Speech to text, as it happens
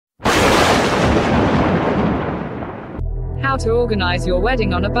How to organize your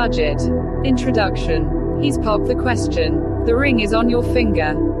wedding on a budget. Introduction. He's popped the question. The ring is on your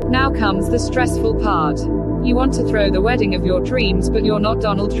finger. Now comes the stressful part. You want to throw the wedding of your dreams, but you're not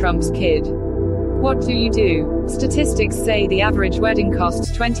Donald Trump's kid. What do? Statistics say the average wedding costs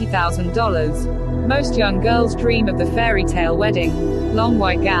 $20,000. Most young girls dream of the fairy tale wedding. Long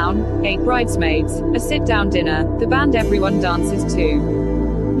white gown, 8 bridesmaids, a sit-down dinner, the band everyone dances to.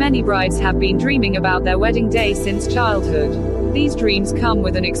 Many brides have been dreaming about their wedding day since childhood. These dreams come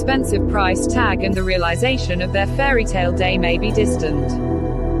with an expensive price tag, and the realization of their fairy tale day may be distant.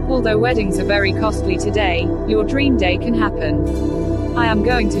 Although weddings are very costly today, your dream day can happen. I am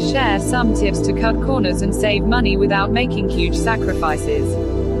going to share some tips to cut corners and save money without making huge sacrifices.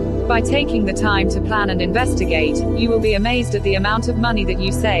 By taking the time to plan and investigate, you will be amazed at the amount of money that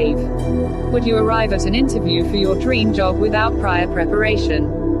you save. Would you arrive at an interview for your dream job without prior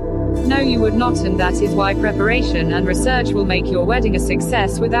preparation? No, you would not, and that is why preparation and research will make your wedding a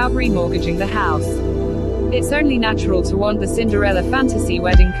success without remortgaging the house. It's only natural to want the Cinderella fantasy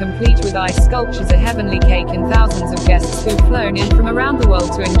wedding complete with ice sculptures, a heavenly cake, and thousands of guests who've flown in from around the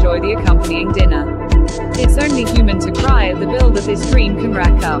world to enjoy the accompanying dinner. It's only human to cry at the bill that this dream can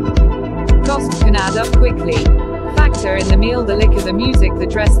rack up. Costs can add up quickly. Factor in the meal, the liquor, the music, the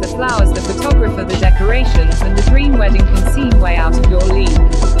dress, the flowers, the photographer, the decorations, and the dream wedding can seem way out of your league.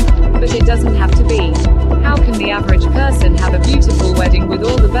 But it doesn't have to be. How can the average person have a beautiful wedding with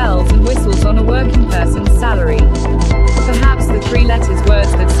all the bells and whistles on a working person's salary? Perhaps the 3 letters words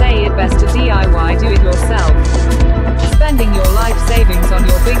that say it best: to DIY, do it yourself. Spending your life savings on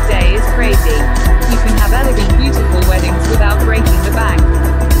your big day is crazy. You can have elegant, beautiful weddings without breaking the bank.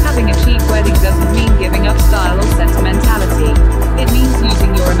 Having a cheap wedding doesn't mean giving up style or sentimentality. It means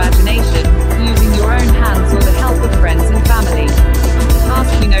using your imagination, using your own hands, or the help of friends and family. Ask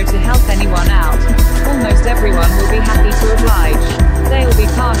to help anyone out. Almost everyone will be happy to oblige. They'll be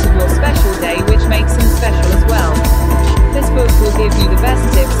part of your special day, which makes them special as well. This book will give you the best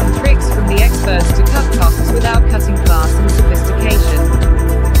tips and tricks from the experts to cut costs without cutting class and sophistication.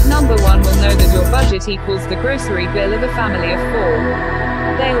 Number 1 will know that your budget equals the grocery bill of a family of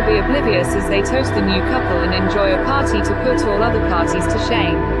 4. They'll be oblivious as they toast the new couple and enjoy a party to put all other parties to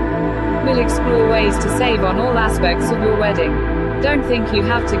shame. We'll explore ways to save on all aspects of your wedding. Don't think you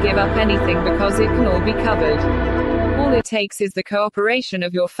have to give up anything, because it can all be covered. All it takes is the cooperation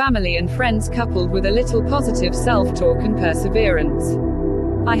of your family and friends, coupled with a little positive self-talk and perseverance.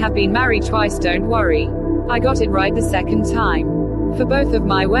 I have been married twice, don't worry. I got it right the second time. For both of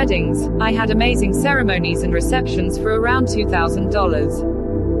my weddings, I had amazing ceremonies and receptions for around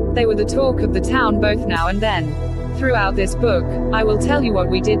 $2,000. They were the talk of the town both now and then. Throughout this book, I will tell you what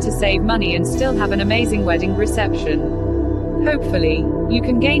we did to save money and still have an amazing wedding reception. Hopefully, you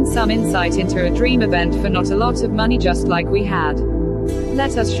can gain some insight into a dream event for not a lot of money, just like we had.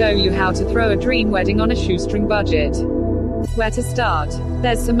 Let us show you how to throw a dream wedding on a shoestring budget. Where to start?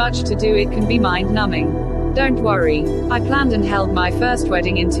 There's so much to do, it can be mind-numbing. Don't worry, I planned and held my first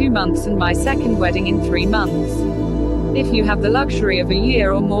wedding in 2 months and my second wedding in 3 months. If you have the luxury of a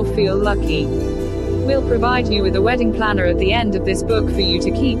year or more, feel lucky. We'll provide you with a wedding planner at the end of this book for you to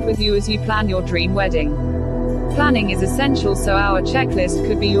keep with you as you plan your dream wedding. Planning is essential, so our checklist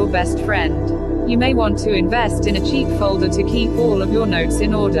could be your best friend. You may want to invest in a cheap folder to keep all of your notes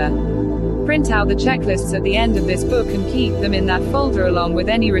in order. Print out the checklists at the end of this book and keep them in that folder along with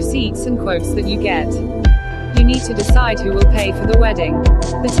any receipts and quotes that you get. You need to decide who will pay for the wedding.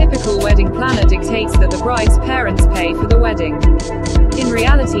 The typical wedding planner dictates that the bride's parents pay for the wedding. In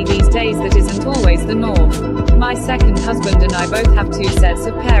reality, these days that isn't always the norm. My second husband and I both have 2 sets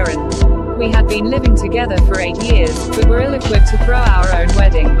of parents. We had been living together for 8 years, but were ill-equipped to throw our own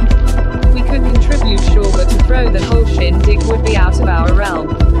wedding. We could contribute, sure, but to throw the whole shindig would be out of our realm.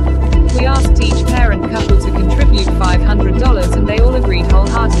 We asked each parent couple to contribute $500 and they all agreed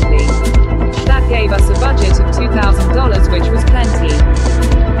wholeheartedly. That gave us a budget of $2,000, which was plenty.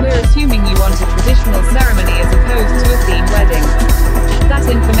 We're assuming you want a traditional ceremony as opposed to a theme wedding. That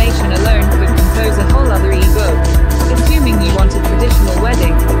information alone could compose a whole other e-book. Assuming you want a traditional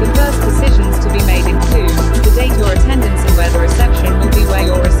wedding, the first decisions to be made include the date, your attendance, and where the reception will be. Where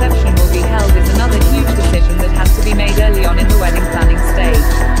your reception will be held is another huge decision that has to be made early on in the wedding planning stage.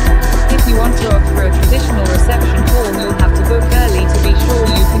 If you want to opt for a traditional reception hall, you'll have to book early to be sure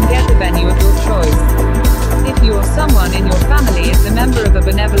you can get the venue of your choice. If you or someone in your family is a member of a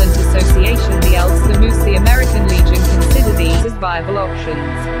benevolent association, the Elks, the Moose, the American Legion, consider these as viable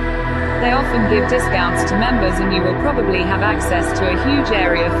options. They often give discounts to members, and you will probably have access to a huge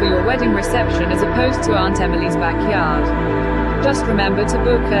area for your wedding reception as opposed to Aunt Emily's backyard. Just remember to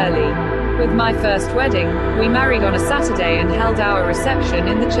book early. With my first wedding, we married on a Saturday and held our reception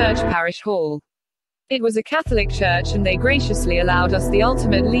in the church parish hall. It was a Catholic church and they graciously allowed us the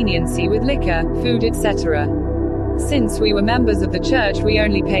ultimate leniency with liquor, food, etc. Since we were members of the church, we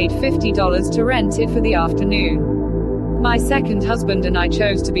only paid $50 to rent it for the afternoon. My second husband and I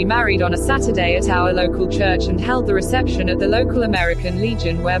chose to be married on a Saturday at our local church and held the reception at the local American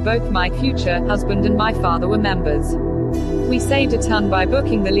Legion where both my future husband and my father were members. We saved a ton by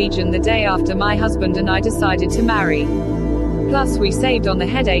booking the Legion the day after my husband and I decided to marry. Plus we saved on the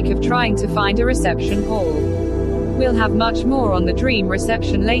headache of trying to find a reception hall. We'll have much more on the dream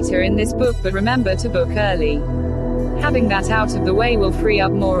reception later in this book, but remember to book early. Having that out of the way will free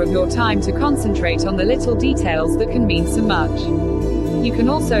up more of your time to concentrate on the little details that can mean so much. You can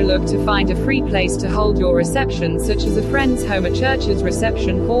also look to find a free place to hold your reception, such as a friend's home, a church's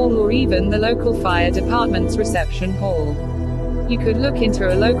reception hall, or even the local fire department's reception hall. You could look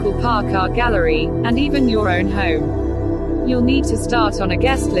into a local park art gallery, and even your own home. You'll need to start on a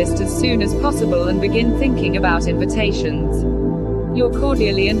guest list as soon as possible and begin thinking about invitations. You're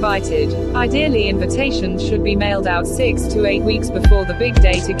cordially invited. Ideally, invitations should be mailed out 6 to 8 weeks before the big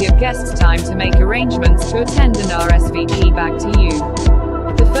day to give guests time to make arrangements to attend and RSVP back to you.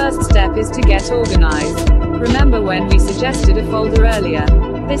 The first step is to get organized. Remember when we suggested a folder earlier?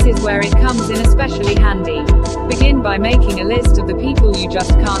 This is where it comes in especially handy. Begin by making a list of the people you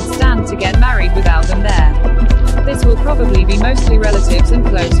just can't stand to get married without them there. This will probably be mostly relatives and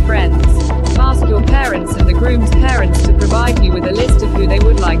close friends. Ask your parents and the groom's parents to provide you with a list of who they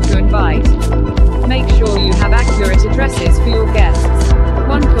would like to invite. Make sure you have accurate addresses for your guests.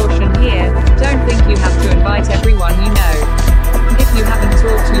 One caution here, don't think you have to invite everyone you know. If you haven't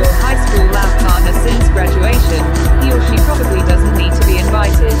talked to your high school lab partner since graduation, he or she probably doesn't need to be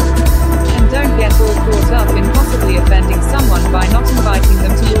invited. And don't get all caught up in possibly offending someone by not inviting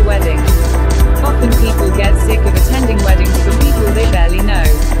them to your wedding. Often people get sick of attending weddings for people they barely know.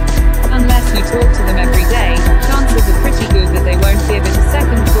 Unless you talk to them every day, chances are pretty good that they won't give it a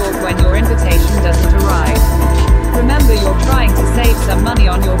second thought when your invitation doesn't arrive. Remember, you're trying to save some money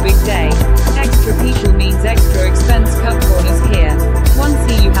on your big day. Extra people means extra expense. Cut corners here. Once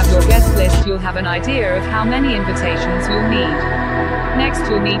you have your guest list, you'll have an idea of how many invitations you'll need. Next,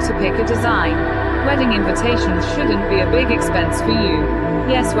 you'll need to pick a design. Wedding invitations shouldn't be a big expense for you.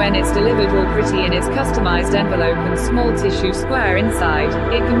 Yes, when it's delivered all pretty in its customized envelope and small tissue square inside,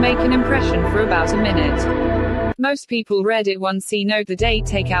 it can make an impression for about a minute. Most people read it once, see, note the date,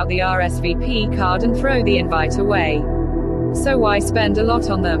 take out the RSVP card and throw the invite away. So why spend a lot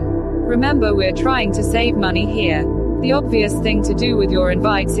on them? Remember, we're trying to save money here. The obvious thing to do with your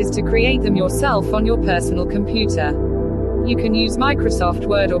invites is to create them yourself on your personal computer. You can use Microsoft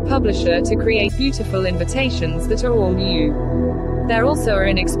Word or Publisher to create beautiful invitations that are all you. There also are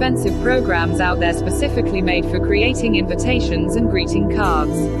inexpensive programs out there specifically made for creating invitations and greeting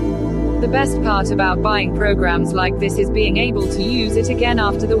cards. The best part about buying programs like this is being able to use it again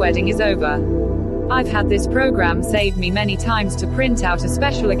after the wedding is over. I've had this program save me many times to print out a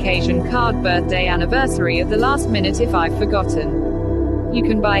special occasion card, birthday, anniversary at the last minute if I've forgotten. You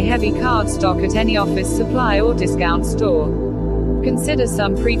can buy heavy card stock at any office supply or discount store. Consider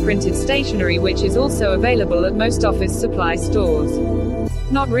some pre-printed stationery, which is also available at most office supply stores.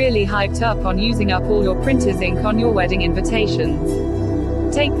 Not really hyped up on using up all your printer's ink on your wedding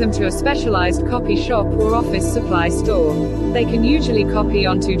invitations? Take them to a specialized copy shop or office supply store. They can usually copy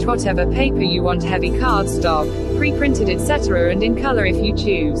onto whatever paper you want, heavy cardstock, pre-printed, etc., and in color if you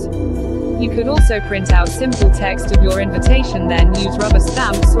choose. You could also print out simple text of your invitation, then use rubber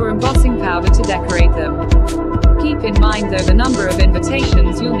stamps or embossing powder to decorate them. Keep in mind though the number of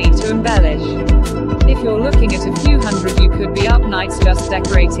invitations you'll need to embellish. If you're looking at a few hundred, you could be up nights just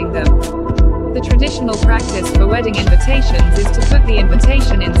decorating them. The traditional practice for wedding invitations is to put the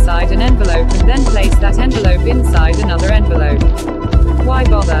invitation inside an envelope and then place that envelope inside another envelope. Why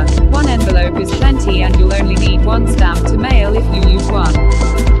bother? One envelope is plenty and you'll only need one stamp to mail if you use one.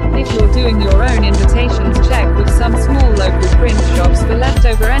 If you're doing your own invitations, check with some small local print shops for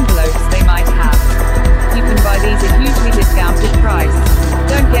leftover envelopes they might have. You can buy these at hugely discounted price.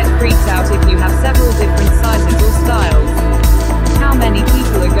 Don't get freaked out if you have several different sizes or styles. How many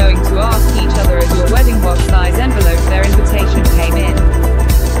people are going to ask each other at your wedding what size envelope their invitation came in?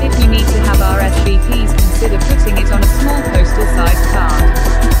 If you need to have RSVPs, consider putting it on a small postal-sized card.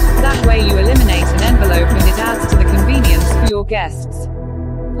 That way you eliminate an envelope and it adds to the convenience for your guests.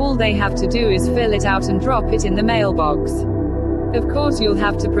 All they have to do is fill it out and drop it in the mailbox. Of course, you'll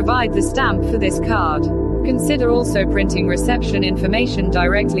have to provide the stamp for this card. Consider also printing reception information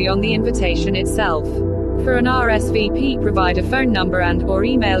directly on the invitation itself. For an RSVP, provide a phone number and/or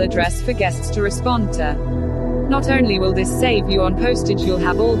email address for guests to respond to. Not only will this save you on postage, you'll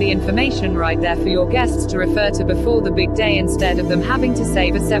have all the information right there for your guests to refer to before the big day instead of them having to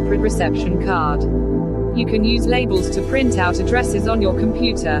save a separate reception card. You can use labels to print out addresses on your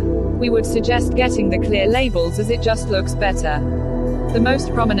computer. We would suggest getting the clear labels as it just looks better. The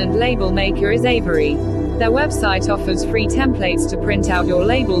most prominent label maker is Avery. Their website offers free templates to print out your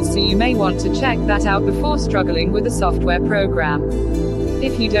labels, so you may want to check that out before struggling with a software program.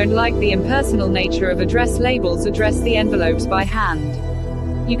 If you don't like the impersonal nature of address labels, address the envelopes by hand.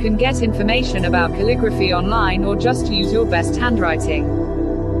 You can get information about calligraphy online or just use your best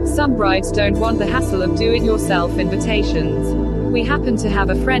handwriting. Some brides don't want the hassle of do-it-yourself invitations. We happen to have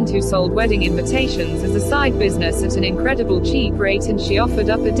a friend who sold wedding invitations as a side business at an incredible cheap rate, and she offered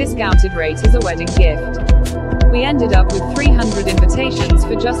up a discounted rate as a wedding gift. We ended up with 300 invitations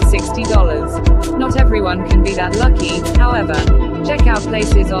for just $60. Not everyone can be that lucky, however. Check out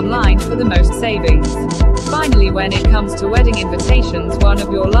places online for the most savings. Finally, when it comes to wedding invitations, one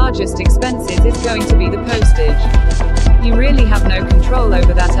of your largest expenses is going to be the postage. You really have no control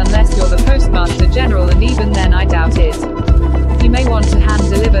over that unless you're the Postmaster General, and even then I doubt it. You may want to hand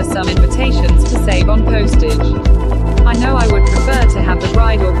deliver some invitations to save on postage. I know I would prefer to have the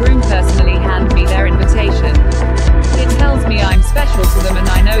bride or groom personally hand me their invitation. It tells me I'm special to them, and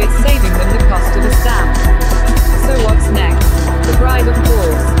I know it's saving them the cost of a stamp. So what's next? The bride, of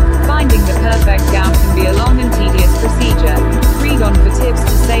course. Finding the perfect gown can be a long and tedious procedure. Read on for tips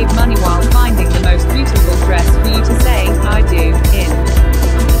to save money while finding the most beautiful dress for you to say, I do, in.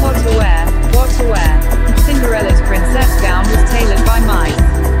 What to wear, what to wear. Cinderella's princess gown was tailored by mice.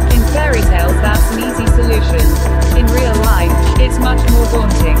 In fairy tales, that's an easy solution. In real life, it's much more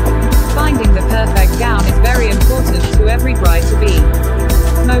daunting. Finding the perfect gown is very important to every bride-to-be.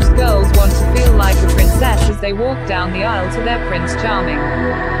 Most girls want to feel like a princess as they walk down the aisle to their Prince Charming.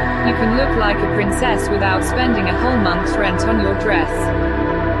 You can look like a princess without spending a whole month's rent on your dress.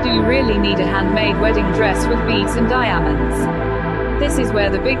 Do you really need a handmade wedding dress with beads and diamonds? This is where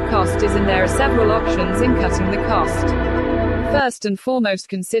the big cost is, and there are several options in cutting the cost. First and foremost,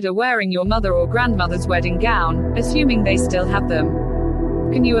 consider wearing your mother or grandmother's wedding gown, assuming they still have them.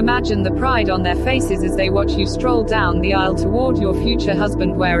 Can you imagine the pride on their faces as they watch you stroll down the aisle toward your future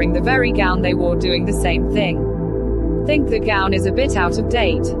husband wearing the very gown they wore doing the same thing? Think the gown is a bit out of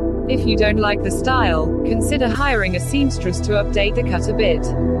date? If you don't like the style, consider hiring a seamstress to update the cut a bit.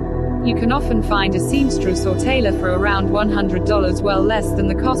 You can often find a seamstress or tailor for around $100, well less than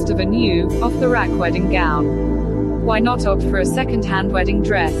the cost of a new, off-the-rack wedding gown. Why not opt for a second-hand wedding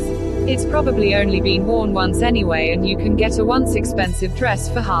dress? It's probably only been worn once anyway, and you can get a once expensive dress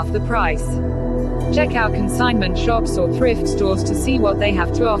for half the price. Check out consignment shops or thrift stores to see what they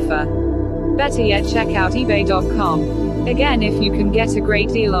have to offer. Better yet, check out eBay.com. Again, if you can get a great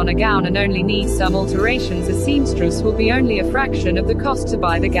deal on a gown and only need some alterations, a seamstress will be only a fraction of the cost to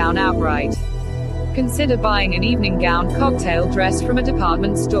buy the gown outright. Consider buying an evening gown cocktail dress from a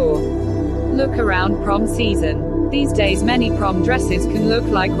department store. Look around prom season. These days many prom dresses can look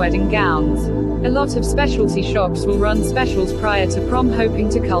like wedding gowns. A lot of specialty shops will run specials prior to prom, hoping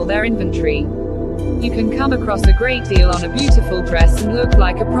to cull their inventory. You can come across a great deal on a beautiful dress and look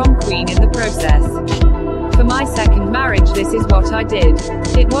like a prom queen in the process. For my second marriage, this is what I did.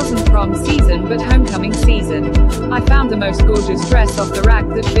 It wasn't prom season but homecoming season. I found the most gorgeous dress off the rack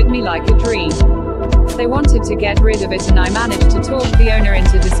that fit me like a dream. They wanted to get rid of it, and I managed to talk the owner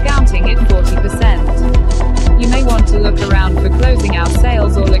into discounting it 40%. You may want to look around for closing out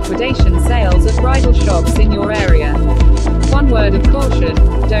sales or liquidation sales at bridal shops in your area. One word of caution: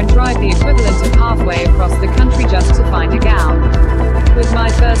 don't drive the equivalent of halfway across the country just to find a gown. With my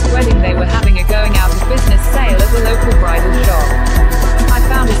first wedding, they were having a going out of business sale at the local bridal shop. I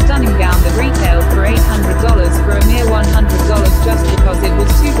found a stunning gown that retailed for $800 for a mere $100 just because it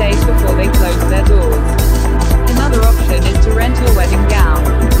was 2 days before they closed their doors. Another option is to rent your wedding gown.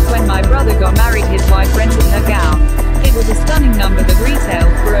 When my brother got married, his wife rented her gown. It was a stunning number that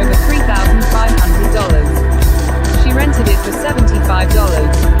retailed for over $3,500. She rented it for $75.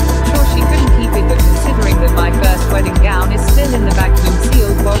 Sure, she couldn't keep it, but considering that my first wedding gown is still in the vacuum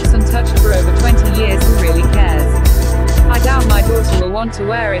sealed box untouched for over 20 years, who really cares? I doubt my daughter will want to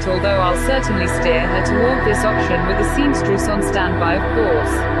wear it, although I'll certainly steer her toward this option with a seamstress on standby, of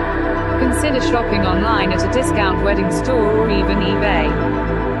course. Consider shopping online at a discount wedding store or even eBay.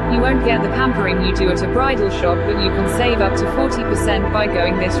 You won't get the pampering you do at a bridal shop, but you can save up to 40% by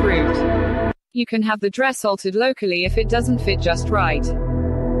going this route. You can have the dress altered locally if it doesn't fit just right.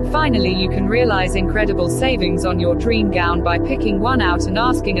 Finally, you can realize incredible savings on your dream gown by picking one out and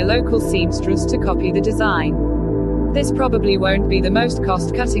asking a local seamstress to copy the design. This probably won't be the most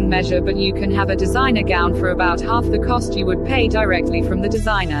cost-cutting measure, but you can have a designer gown for about half the cost you would pay directly from the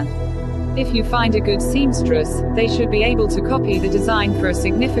designer. If you find a good seamstress, they should be able to copy the design for a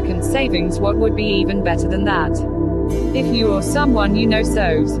significant savings. What would be even better than that? If you or someone you know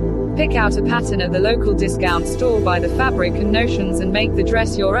sews, pick out a pattern at the local discount store, buy the fabric and notions, and make the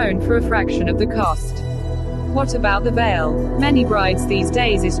dress your own for a fraction of the cost. What about the veil? Many brides these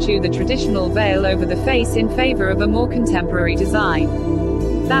days eschew the traditional veil over the face in favor of a more contemporary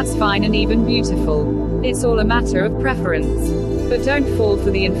design. That's fine and even beautiful. It's all a matter of preference. But don't fall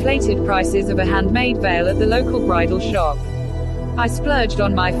for the inflated prices of a handmade veil at the local bridal shop. I splurged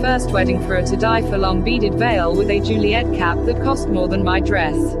on my first wedding for a to-die-for long beaded veil with a Juliet cap that cost more than my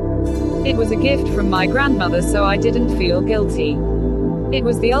dress. It was a gift from my grandmother, so I didn't feel guilty. It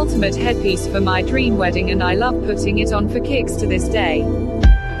was the ultimate headpiece for my dream wedding, and I love putting it on for kicks to this day.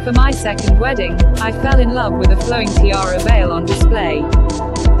 For my second wedding, I fell in love with a flowing tiara veil on display.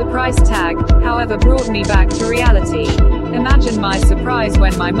 The price tag, however, brought me back to reality. Imagine my surprise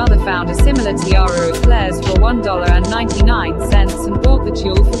when my mother found a similar tiara at Claire's for $1.99 and bought the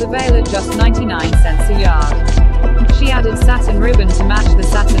tulle for the veil at just 99 cents a yard. She added satin ribbon to match the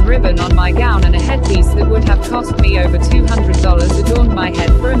satin ribbon on my gown, and a headpiece that would have cost me over $200 adorned my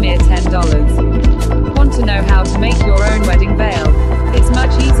head for a mere $10. Want to know how to make your own wedding veil? It's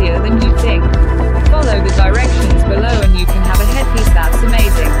much easier than you think. Follow the directions below and you can have a headpiece that's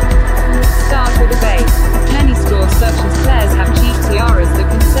amazing. Start with a base. Many stores such as Claire's have cheap tiaras that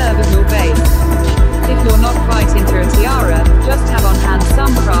can serve as your base. If you're not quite into a tiara, just have on hand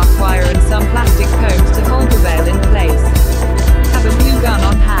some craft wire and some plastic combs to hold the veil in place. Have a glue gun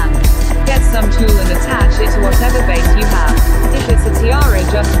on hand. Get some tulle and attach it to whatever base you have. If it's a tiara,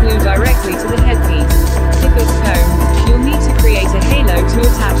 just glue directly to the headpiece. If it's combs, you'll need to create a halo to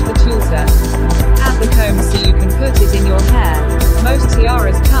attach the tulle to. Add the combs so you can put it in your hair. Most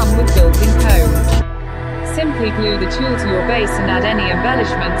tiaras come with built-in combs. Simply glue the tulle to your base and add any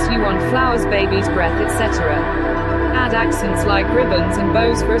embellishments you want: flowers, baby's breath, etc. Add accents like ribbons and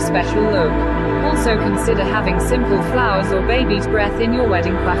bows for a special look. Also consider having simple flowers or baby's breath in your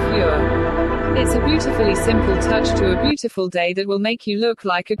wedding coiffure. It's a beautifully simple touch to a beautiful day that will make you look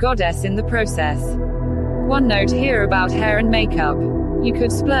like a goddess in the process. One note here about hair and makeup. You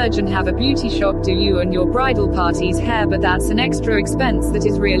could splurge and have a beauty shop do you and your bridal party's hair, but that's an extra expense that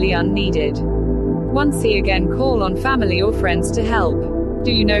is really unneeded. Once again, call on family or friends to help.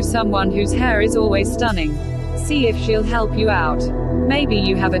 Do you know someone whose hair is always stunning? See if she'll help you out. Maybe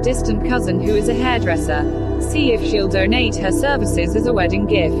you have a distant cousin who is a hairdresser. See if she'll donate her services as a wedding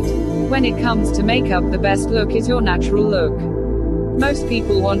gift. When it comes to makeup, the best look is your natural look. Most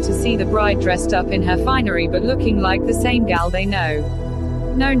people want to see the bride dressed up in her finery but looking like the same gal they know.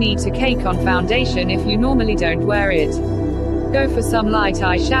 No need to cake on foundation if you normally don't wear it. Go for some light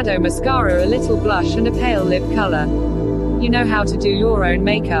eyeshadow, mascara, a little blush and a pale lip color. You know how to do your own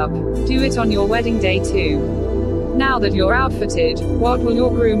makeup. Do it on your wedding day too. Now that you're outfitted, what will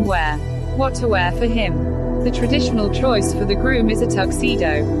your groom wear? What to wear for him? The traditional choice for the groom is a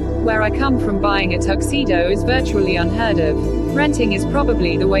tuxedo. Where I come from, buying a tuxedo is virtually unheard of. Renting is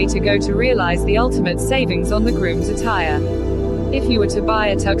probably the way to go to realize the ultimate savings on the groom's attire. If you were to buy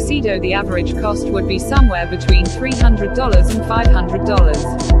a tuxedo, the average cost would be somewhere between $300 and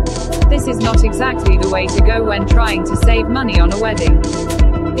 $500. This is not exactly the way to go when trying to save money on a wedding.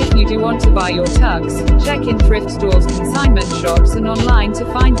 If you do want to buy your tux, check in thrift stores, consignment shops and online to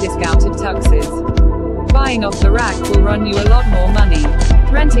find discounted tuxes. Buying off the rack will run you a lot more money.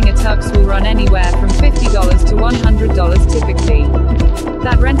 Renting a tux will run anywhere from $50 to $100 typically.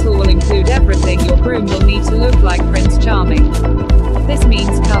 That rental will include everything. Your groom will need to look like Prince Charming. This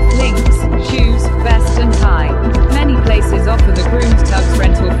means cuff links, shoes, vest and tie. Many places offer the groom's tux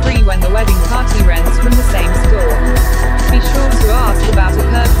rental free when the wedding party rents from the same store. Be sure to ask about a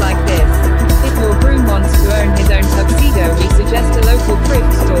perk like this. If your groom wants to own his own tuxedo, we suggest a local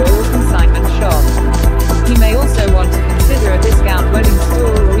thrift store or consignment shop. You may also want to consider a discount wedding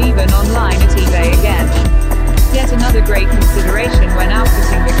store or even online at eBay again. Yet another great consideration when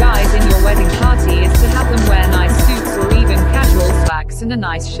outfitting the guys in your wedding party is to have them wear nice suits or even casual slacks and a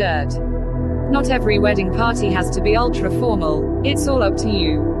nice shirt. Not every wedding party has to be ultra formal, it's all up to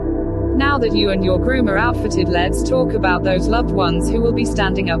you. Now that you and your groom are outfitted, let's talk about those loved ones who will be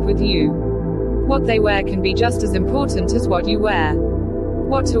standing up with you. What they wear can be just as important as what you wear.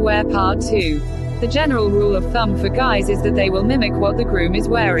 What to wear Part 2. The general rule of thumb for guys is that they will mimic what the groom is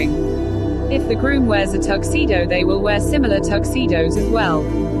wearing. If the groom wears a tuxedo, they will wear similar tuxedos as well.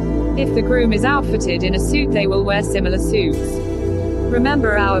 If the groom is outfitted in a suit, they will wear similar suits.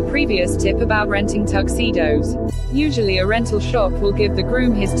 Remember our previous tip about renting tuxedos. Usually a rental shop will give the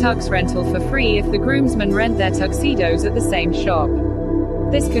groom his tux rental for free if the groomsmen rent their tuxedos at the same shop.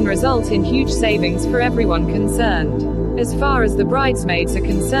 This can result in huge savings for everyone concerned. As far as the bridesmaids are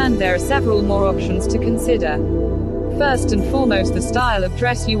concerned, there are several more options to consider. First and foremost, the style of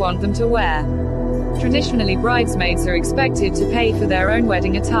dress you want them to wear. Traditionally, bridesmaids are expected to pay for their own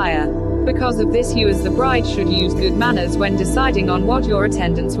wedding attire. Because of this, you as the bride should use good manners when deciding on what your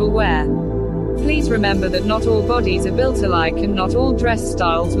attendants will wear. Please remember that not all bodies are built alike and not all dress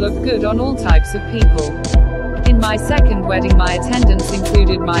styles look good on all types of people. In my second wedding, my attendants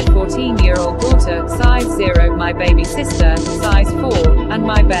included my 14-year-old daughter, size 0, my baby sister, size 4, and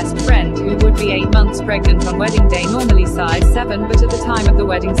my best friend, who would be 8 months pregnant on wedding day, normally size 7, but at the time of the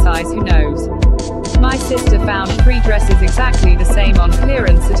wedding size who knows. My sister found 3 dresses exactly the same on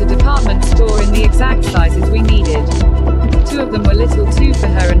clearance at a department store in the exact sizes we needed. 2 of them were little too for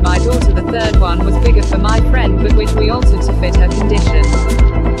her and my daughter, the third one was bigger for my friend, but which we altered to fit her condition.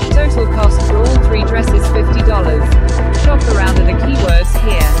 Total cost for all 3 dresses $50. Shop around are the keywords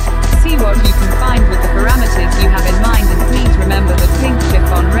here. See what you can find with the parameters you have in mind, and please remember that pink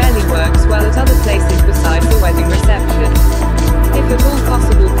chiffon rarely works well at other places besides the wedding reception. If at all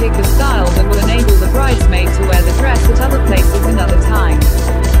possible, pick a style that will enable the bridesmaid to wear the dress at other places another time.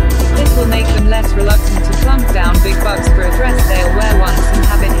 This will make them less reluctant to plunk down big bucks for a dress they'll wear once and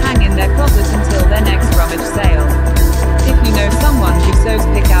have it hang in their closet until their next rummage sale. If you know someone who sews,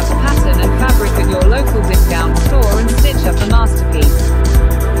 pick out a pattern and fabric at your local discount store and stitch up a masterpiece.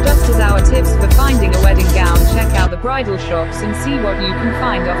 Just as our tips for finding a wedding gown, check out the bridal shops and see what you can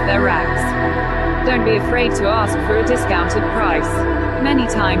find off their racks. Don't be afraid to ask for a discounted price. Many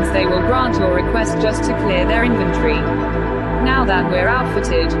times they will grant your request just to clear their inventory. Now that we're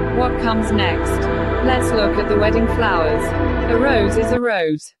outfitted, what comes next? Let's look at the wedding flowers. A rose is a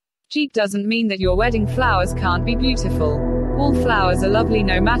rose. Cheap doesn't mean that your wedding flowers can't be beautiful. All flowers are lovely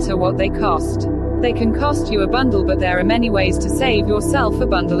no matter what they cost. They can cost you a bundle, but there are many ways to save yourself a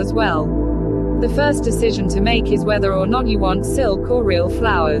bundle as well. The first decision to make is whether or not you want silk or real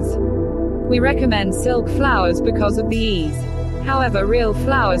flowers. We recommend silk flowers because of the ease. However, real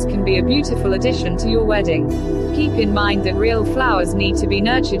flowers can be a beautiful addition to your wedding. Keep in mind that real flowers need to be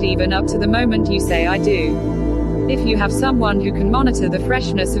nurtured even up to the moment you say I do. If you have someone who can monitor the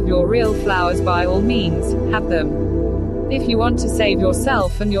freshness of your real flowers, by all means, have them. If you want to save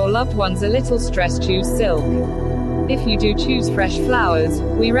yourself and your loved ones a little stress, choose silk. If you do choose fresh flowers,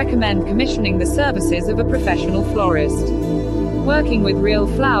 we recommend commissioning the services of a professional florist. Working with real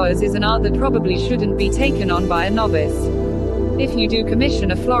flowers is an art that probably shouldn't be taken on by a novice. If you do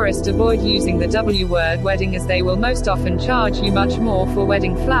commission a florist, avoid using the W word wedding, as they will most often charge you much more for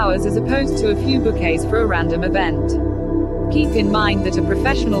wedding flowers as opposed to a few bouquets for a random event. Keep in mind that a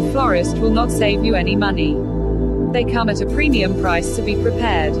professional florist will not save you any money. They come at a premium price, so be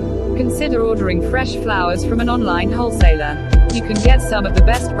prepared. Consider ordering fresh flowers from an online wholesaler. You can get some of the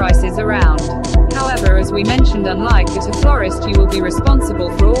best prices around. However, as we mentioned, unlike at a florist, you will be responsible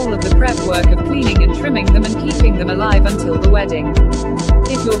for all of the prep work of cleaning and trimming them and keeping them alive until the wedding.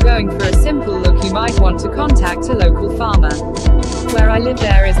 If you're going for a simple look, you might want to contact a local farmer. Where I live,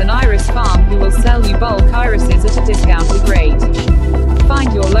 there is an iris farm who will sell you bulk irises at a discounted rate.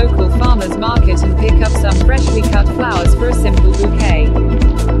 Find your local farmer's market and pick up some freshly cut flowers for a simple bouquet.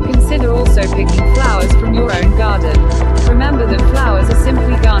 Consider also picking flowers from your own garden. Remember that flowers are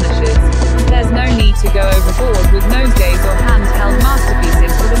simply garnishes. There's no need to go overboard with nosegays or handheld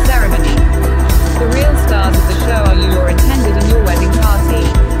masterpieces for the ceremony. The real stars of the show are you, your intended, and your wedding party.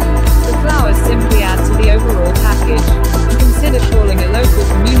 The flowers simply add to the overall package. Consider calling a local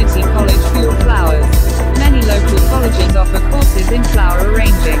community college for your flowers. Many local colleges offer courses in flower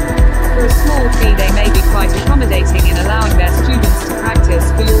arranging. For a small fee, they may be quite accommodating in allowing their students to practice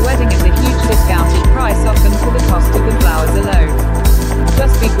for your wedding at a huge discounted price, often for the cost of the flowers alone.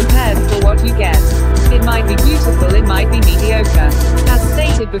 Just be prepared for what you get. It might be beautiful, it might be mediocre. As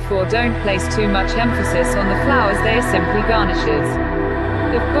stated before, don't place too much emphasis on the flowers, they are simply garnishes.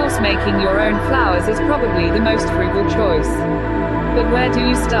 Of course, making your own flowers is probably the most frugal choice. But where do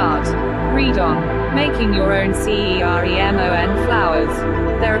you start? Read on. Making your own CEREMON flowers.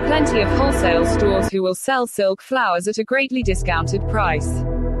 There are plenty of wholesale stores who will sell silk flowers at a greatly discounted price.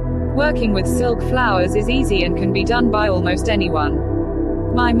 Working with silk flowers is easy and can be done by almost anyone.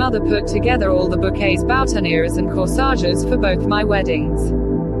 My mother put together all the bouquets, boutonnieres and corsages for both my weddings.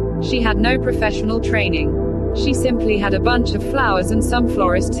 She had no professional training. She simply had a bunch of flowers and some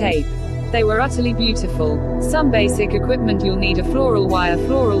florist tape. They were utterly beautiful. Some basic equipment: you'll need a floral wire,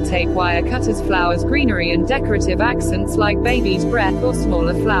 floral tape, wire cutters, flowers, greenery, and decorative accents like baby's breath or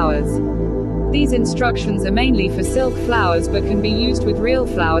smaller flowers. These instructions are mainly for silk flowers but can be used with real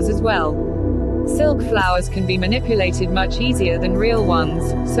flowers as well. Silk flowers can be manipulated much easier than real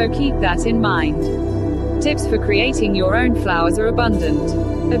ones, so keep that in mind. Tips for creating your own flowers are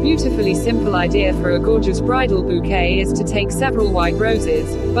abundant. A beautifully simple idea for a gorgeous bridal bouquet is to take several white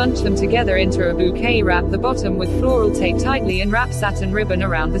roses, bunch them together into a bouquet, wrap the bottom with floral tape tightly and wrap satin ribbon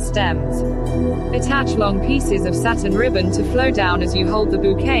around the stems. Attach long pieces of satin ribbon to flow down as you hold the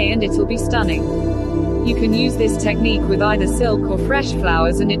bouquet and it'll be stunning. You can use this technique with either silk or fresh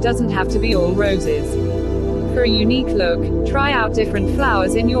flowers, and it doesn't have to be all roses. For a unique look, try out different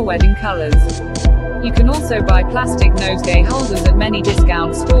flowers in your wedding colors. You can also buy plastic nosegay holders at many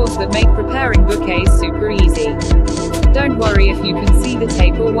discount stores that make preparing bouquets super easy. Don't worry if you can see the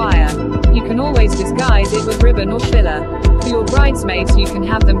tape or wire. You can always disguise it with ribbon or filler. For your bridesmaids, you can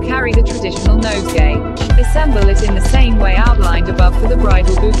have them carry the traditional nosegay. Assemble it in the same way outlined above for the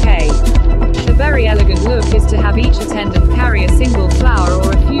bridal bouquet. A very elegant look is to have each attendant carry a single flower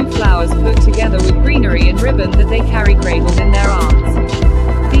or a few flowers put together with greenery and ribbon that they carry cradled in their arms.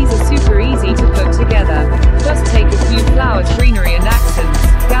 These are super easy to put together. Just take a few flowers, greenery and accents,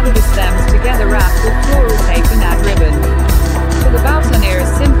 gather the stems together, wrap with floral tape and add ribbon. For the boutonniere,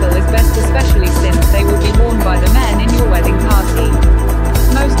 as simple as best, especially since they will be worn by the men in your wedding party.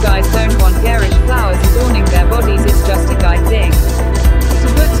 Most guys don't want garish flowers adorning their bodies, it's just a guy thing. To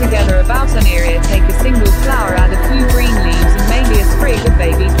put together a boutonniere, take a single flower, add a few green leaves and maybe a sprig of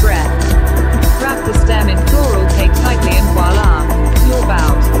baby's breath. Wrap the stem in floral tape tightly and voila! Your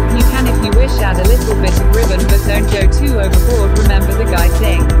bout. You can, if you wish, add a little bit of ribbon, but don't go too overboard, remember the guy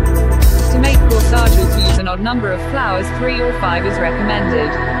thing. To make corsages, use an odd number of flowers, 3 or 5 is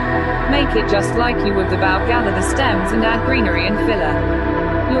recommended. Make it just like you would the bout, gather the stems and add greenery and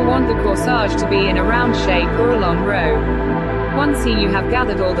filler. You'll want the corsage to be in a round shape or a long row. Once you have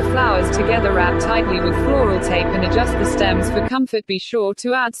gathered all the flowers together, wrap tightly with floral tape and adjust the stems for comfort. Be sure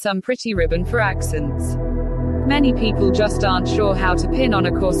to add some pretty ribbon for accents. Many people just aren't sure how to pin on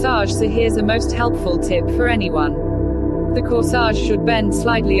a corsage, so here's a most helpful tip for anyone. The corsage should bend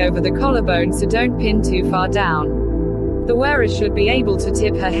slightly over the collarbone, so don't pin too far down. The wearer should be able to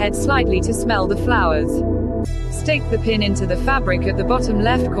tip her head slightly to smell the flowers. Stick the pin into the fabric at the bottom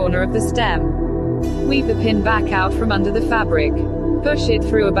left corner of the stem. Weave the pin back out from under the fabric. Push it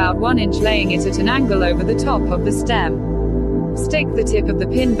through about 1 inch, laying it at an angle over the top of the stem. Stick the tip of the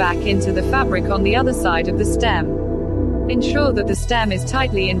pin back into the fabric on the other side of the stem. Ensure that the stem is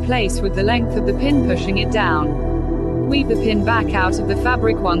tightly in place with the length of the pin pushing it down. Weave the pin back out of the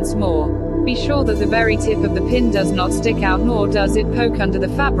fabric once more. Be sure that the very tip of the pin does not stick out, nor does it poke under the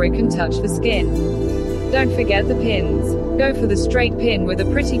fabric and touch the skin. Don't forget the pins. Go for the straight pin with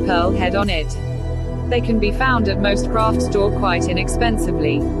a pretty pearl head on it. They can be found at most craft store quite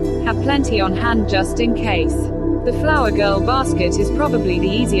inexpensively. Have plenty on hand just in case. The flower girl basket is probably the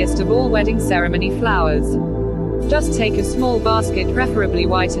easiest of all wedding ceremony flowers. Just take a small basket, preferably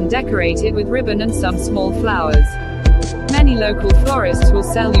white, and decorate it with ribbon and some small flowers. Many local florists will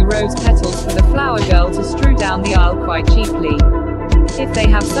sell you rose petals for the flower girl to strew down the aisle quite cheaply. If they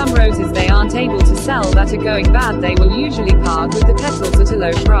have some roses they aren't able to sell that are going bad, they will usually part with the petals at a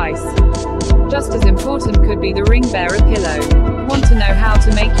low price. Just as important could be the ring bearer pillow. Want to know how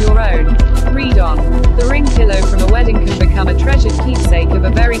to make your own? Read on. The ring pillow from a wedding can become a treasured keepsake of a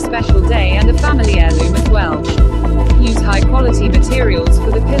very special day and a family heirloom as well. Use high quality materials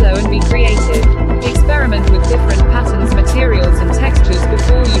for the pillow and be creative. Experiment with different patterns, materials and textures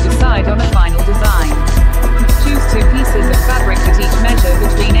before you decide on a final design. Choose 2 pieces of fabric that each measure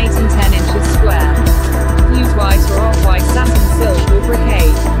between 8 and 10 inches square. Use white or off-white satin, silk or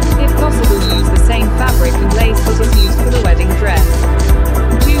brocade. If possible, use the same fabric and lace that is used for the wedding dress.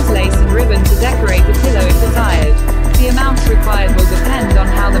 Choose lace and ribbon to decorate the pillow if desired. The amounts required will depend on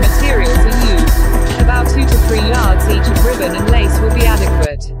how the materials are used. About 2 to 3 yards each of ribbon and lace will be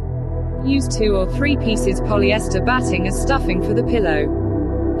adequate. Use 2 or 3 pieces polyester batting as stuffing for the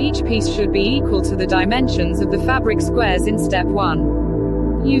pillow. Each piece should be equal to the dimensions of the fabric squares in step 1.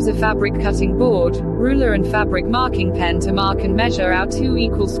 Use a fabric cutting board, ruler and fabric marking pen to mark and measure out 2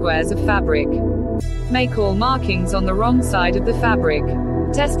 equal squares of fabric. Make all markings on the wrong side of the fabric.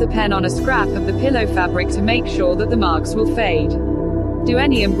 Test the pen on a scrap of the pillow fabric to make sure that the marks will fade. Do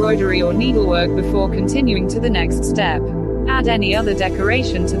any embroidery or needlework before continuing to the next step. Add any other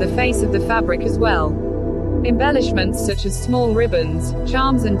decoration to the face of the fabric as well. Embellishments such as small ribbons,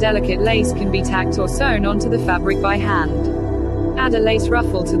 charms and delicate lace can be tacked or sewn onto the fabric by hand. Add a lace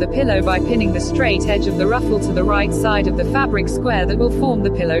ruffle to the pillow by pinning the straight edge of the ruffle to the right side of the fabric square that will form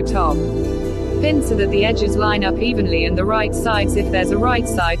the pillow top. Pin so that the edges line up evenly and the right sides, if there's a right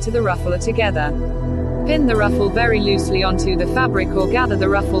side to the ruffle, are together. Pin the ruffle very loosely onto the fabric or gather the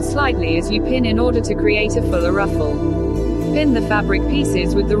ruffle slightly as you pin in order to create a fuller ruffle. Pin the fabric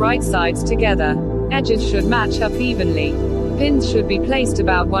pieces with the right sides together. Edges should match up evenly. Pins should be placed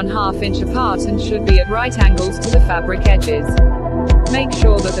about 1/2 inch apart and should be at right angles to the fabric edges. Make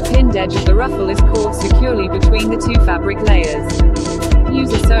sure that the pinned edge of the ruffle is caught securely between the two fabric layers.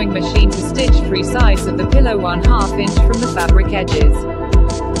 Use a sewing machine to stitch 3 sides of the pillow 1/2 inch from the fabric edges.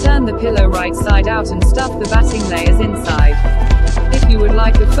 Turn the pillow right side out and stuff the batting layers inside. If you would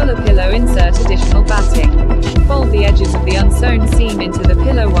like a fuller pillow, insert additional batting. Fold the edges of the unsewn seam into the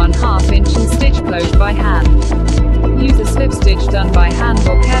pillow 1/2 inch and stitch closed by hand. Use a slip stitch done by hand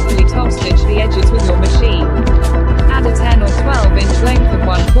or carefully top stitch the edges with your machine. Add a 10 or 12 inch length of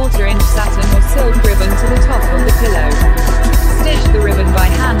 1/4 inch satin or silk ribbon to the top of the pillow. Stitch the ribbon by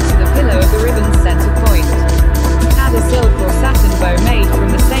hand to the pillow at the ribbon's center point. Add a silk or satin bow made from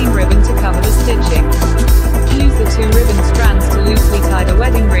the same ribbon to cover the stitching. Use the 2 ribbon strands to loosely tie the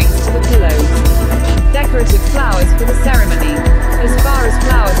wedding rings to the pillows. Decorative flowers for the ceremony. As far as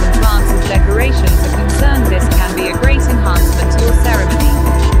flowers and plants as decorations are concerned, this can be a great enhancement to your ceremony.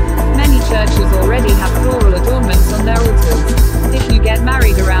 Many churches already have floral adornments on their altars. If you get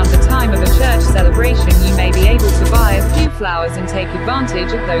married around the time of a church celebration, you may be able to buy a few flowers and take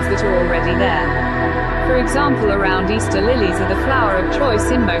advantage of those that are already there. For example, around Easter, lilies are the flower of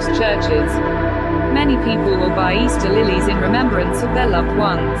choice in most churches. Many people will buy Easter lilies in remembrance of their loved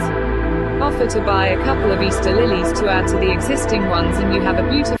ones. Offer to buy a couple of Easter lilies to add to the existing ones and you have a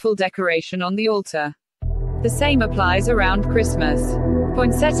beautiful decoration on the altar. The same applies around Christmas.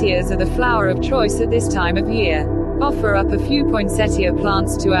 Poinsettias are the flower of choice at this time of year. Offer up a few poinsettia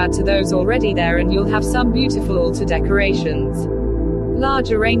plants to add to those already there and you'll have some beautiful altar decorations.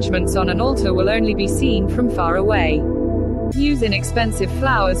 Large arrangements on an altar will only be seen from far away. Use inexpensive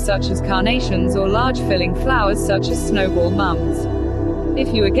flowers such as carnations or large filling flowers such as snowball mums.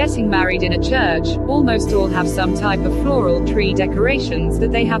 If you are getting married in a church, almost all have some type of floral tree decorations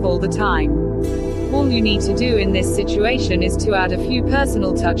that they have all the time. All you need to do in this situation is to add a few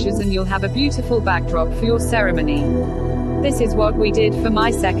personal touches and you'll have a beautiful backdrop for your ceremony. This is what we did for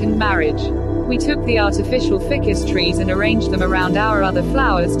my second marriage. We took the artificial ficus trees and arranged them around our other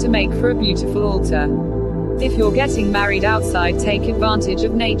flowers to make for a beautiful altar. If you're getting married outside, take advantage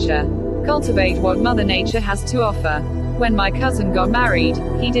of nature. Cultivate what Mother Nature has to offer. When my cousin got married,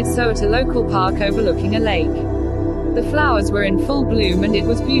 he did so at a local park overlooking a lake. The flowers were in full bloom and it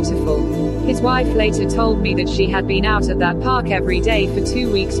was beautiful. His wife later told me that she had been out at that park every day for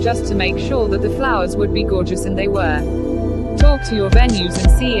 2 weeks just to make sure that the flowers would be gorgeous, and they were. Talk to your venues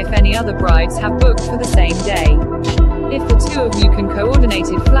and see if any other brides have booked for the same day. If the 2 of you can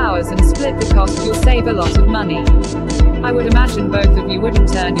coordinated flowers and split the cost, you'll save a lot of money. I would imagine both of you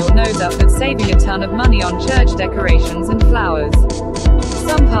wouldn't turn your nose up at saving a ton of money on church decorations and flowers.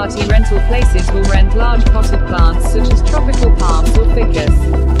 Some party rental places will rent large potted plants such as tropical palms or ficus.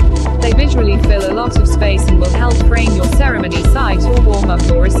 They visually fill a lot of space and will help frame your ceremony site or warm up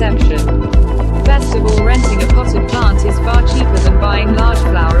your reception. Best of all, renting a potted plant is far cheaper than buying large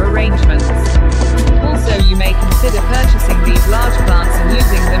flower arrangements. Also, you may consider purchasing these large plants and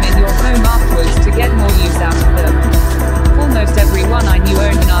using them in your home afterwards to get more use out of them. Almost everyone I knew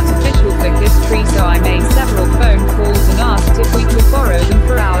owned an artificial ficus tree, so I made several phone calls and asked if we could borrow them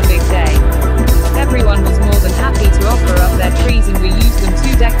for our big day. Everyone was more than happy to offer up their trees and we used them to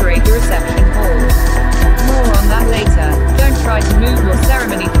decorate the reception hall. More on that later. Don't try to move your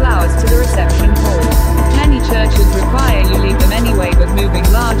ceremony flowers to the reception hall. Many churches require you leave them anyway, but moving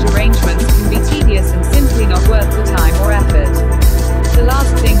large arrangements can be tedious and simply not worth the time or effort. The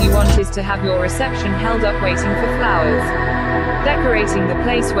last thing you want is to have your reception held up waiting for flowers. Decorating the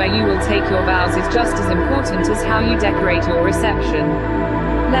place where you will take your vows is just as important as how you decorate your reception.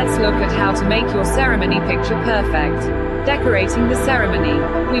 Let's look at how to make your ceremony picture perfect. Decorating the ceremony.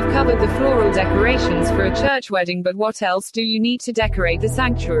 We've covered the floral decorations for a church wedding, but what else do you need to decorate the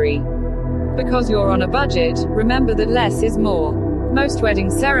sanctuary? Because you're on a budget, remember that less is more. Most wedding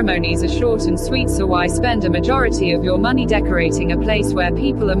ceremonies are short and sweet, so why spend a majority of your money decorating a place where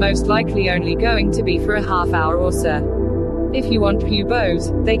people are most likely only going to be for a half hour or so? If you want pew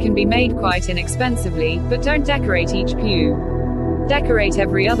bows, they can be made quite inexpensively, but don't decorate each pew. Decorate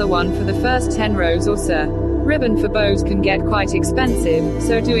every other one for the first 10 rows or so. Ribbon for bows can get quite expensive,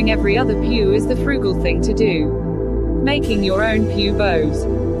 so doing every other pew is the frugal thing to do. Making your own pew bows.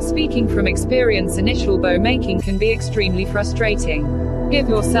 Speaking from experience, initial bow making can be extremely frustrating. Give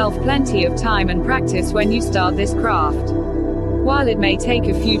yourself plenty of time and practice when you start this craft. While it may take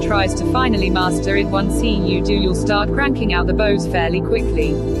a few tries to finally master it, once you do, you'll start cranking out the bows fairly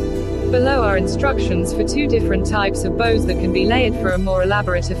quickly. Below are instructions for 2 different types of bows that can be layered for a more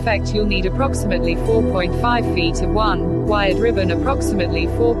elaborate effect. You'll need approximately 4.5 feet of 1 wired ribbon, approximately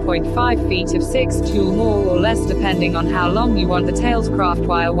 4.5 feet of 6 tulle, more or less depending on how long you want the tails, craft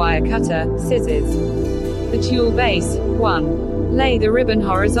wire cutter, scissors. The tulle base. 1. Lay the ribbon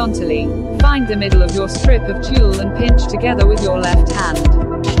horizontally. Find the middle of your strip of tulle and pinch together with your left hand.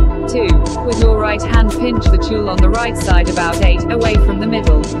 2. With your right hand, pinch the tulle on the right side about 8 away from the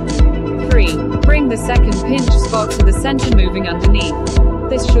middle. 3. Bring the second pinch spot to the center, moving underneath.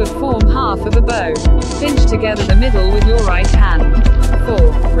 This should form half of a bow. Pinch together the middle with your right hand.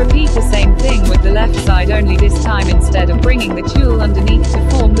 4. Repeat the same thing with the left side, only this time instead of bringing the tulle underneath to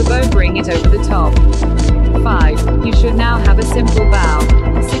form the bow, bring it over the top. 5. You should now have a simple bow.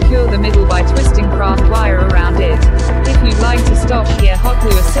 Secure the middle by twisting craft wire around it. If you'd like to stop here, hot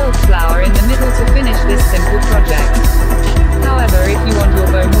glue a silk flower in the middle to finish this simple project. However, if you want your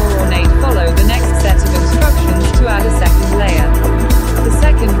bow more ornate, follow the next set of instructions to add a second layer. The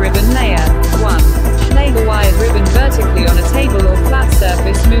second ribbon layer. 1. Lay the wired ribbon vertically on a table or flat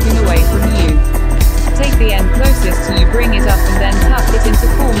surface, moving away from you. Take the end closest to you, bring it up and then tuck it in to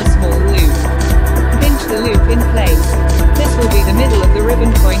form a small loop. Pinch the loop in place. This will be the middle of the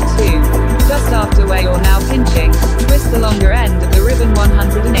ribbon. Point 2. Just after where you're now pinching, twist the longer end of the ribbon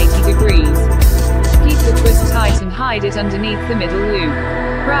 180 degrees. Keep the twist tight and hide it underneath the middle loop.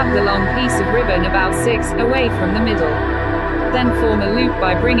 Grab the long piece of ribbon about 6 away from the middle. Then form a loop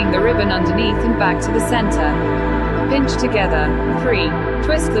by bringing the ribbon underneath and back to the center. Pinch together. 3.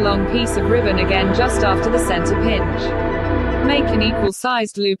 Twist the long piece of ribbon again just after the center pinch. Make an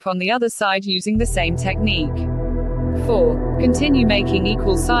equal-sized loop on the other side using the same technique. 4. Continue making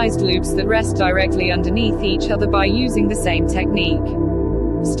equal-sized loops that rest directly underneath each other by using the same technique.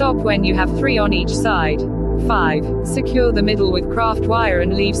 Stop when you have 3 on each side. 5. Secure the middle with craft wire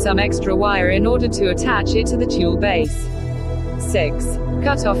and leave some extra wire in order to attach it to the tulle base. 6.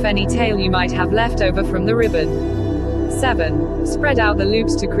 Cut off any tail you might have left over from the ribbon. 7. Spread out the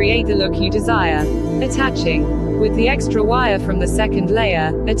loops to create the look you desire. Attaching. With the extra wire from the second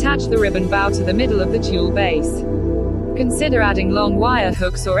layer, attach the ribbon bow to the middle of the tulle base. Consider adding long wire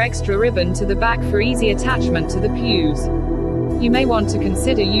hooks or extra ribbon to the back for easy attachment to the pews. You may want to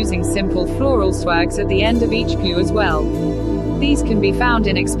consider using simple floral swags at the end of each pew as well. These can be found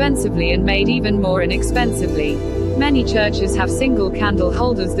inexpensively and made even more inexpensively. Many churches have single candle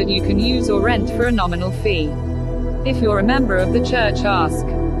holders that you can use or rent for a nominal fee. If you're a member of the church, ask.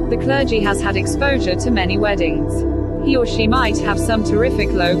 The clergy has had exposure to many weddings. He or she might have some terrific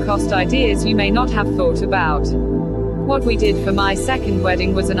low-cost ideas you may not have thought about. What we did for my second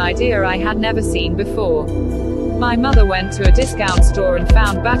wedding was an idea I had never seen before. My mother went to a discount store and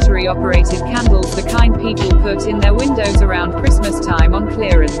found battery-operated candles, the kind people put in their windows around Christmas time on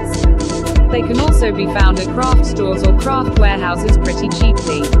clearance. They can also be found at craft stores or craft warehouses pretty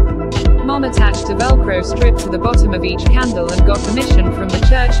cheaply. Mom attached a Velcro strip to the bottom of each candle and got permission from the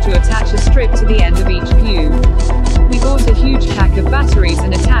church to attach a strip to the end of each pew. We bought a huge pack of batteries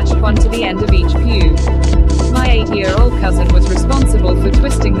and attached one to the end of each pew. My 8-year-old cousin was responsible for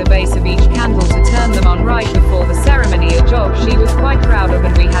twisting the base of each candle to turn them on right before the ceremony, a job she was quite proud of,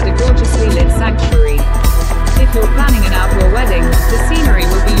 and we had a gorgeously lit sanctuary. If you're planning an outdoor wedding, the scenery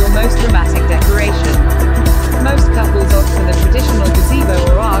will be your most dramatic decoration. Most couples opt for the traditional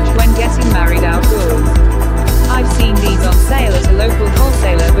gazebo or arch when getting married outdoors. I've seen these on sale at a local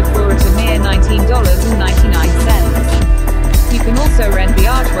wholesaler before at a mere $19.99. You can also rent the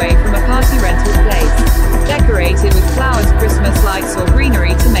archway from a party rental place. Decorate it with flowers, Christmas lights or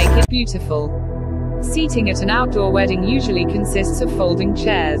greenery to make it beautiful. Seating at an outdoor wedding usually consists of folding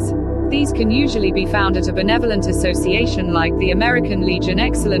chairs. These can usually be found at a benevolent association like the American Legion.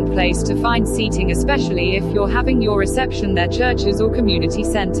 Excellent place to find seating, especially if you're having your reception there, churches or community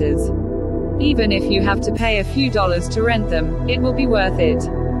centers. Even if you have to pay a few dollars to rent them, it will be worth it.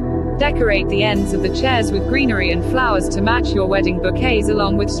 Decorate the ends of the chairs with greenery and flowers to match your wedding bouquets,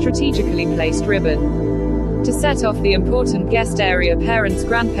 along with strategically placed ribbon. To set off the important guest area, parents,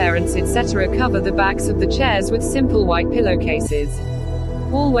 grandparents, etc., cover the backs of the chairs with simple white pillowcases.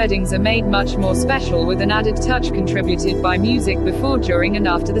 All weddings are made much more special with an added touch contributed by music before, during and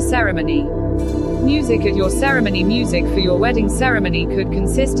after the ceremony. Music at your ceremony. Music for your wedding ceremony could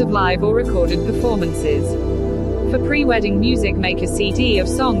consist of live or recorded performances. For pre-wedding music, make a CD of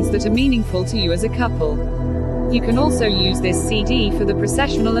songs that are meaningful to you as a couple. You can also use this CD for the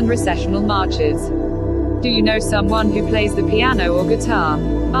processional and recessional marches. Do you know someone who plays the piano or guitar?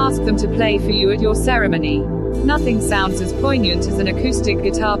 Ask them to play for you at your ceremony. Nothing sounds as poignant as an acoustic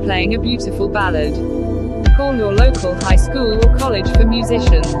guitar playing a beautiful ballad. Call your local high school or college for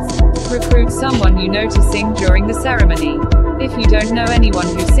musicians. Recruit someone you know to sing during the ceremony. If you don't know anyone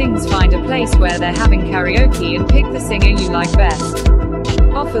who sings, find a place where they're having karaoke and pick the singer you like best.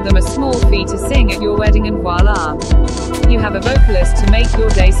 Offer them a small fee to sing at your wedding and voila! You have a vocalist to make your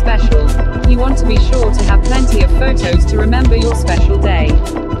day special. You want to be sure to have plenty of photos to remember your special day.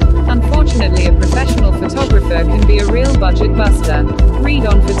 Unfortunately, a professional photographer can be a real budget buster. Read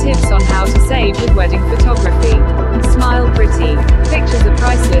on for tips on how to save with wedding photography. Smile pretty. Pictures are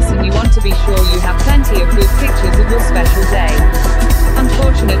priceless and you want to be sure you have plenty of good pictures of your special day.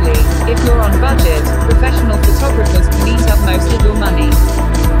 Unfortunately, if you're on budget, professional photographers can eat up most of your money.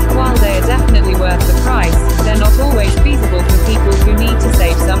 While they are definitely worth the price, they're not always feasible for people who need to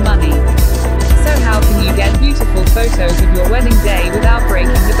save some money. So how can you get beautiful photos of your wedding day without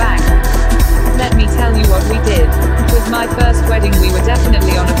breaking the bank? Let me tell you what we did. With my first wedding we were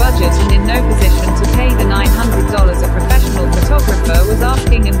definitely on a budget and in no position to pay the $900 a professional photographer was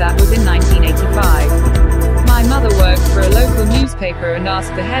asking, and that was in 1985. My mother worked for a local newspaper and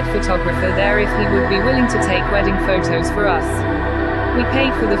asked the head photographer there if he would be willing to take wedding photos for us. We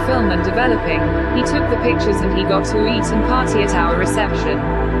paid for the film and developing. He took the pictures and he got to eat and party at our reception.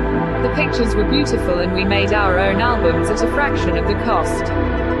 The pictures were beautiful and we made our own albums at a fraction of the cost.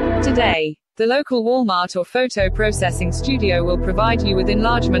 Today, the local Walmart or photo processing studio will provide you with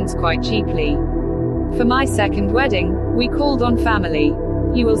enlargements quite cheaply. For my second wedding, we called on family.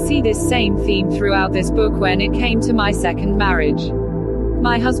 You will see this same theme throughout this book when it came to my second marriage.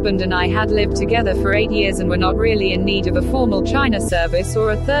 My husband and I had lived together for 8 years and were not really in need of a formal china service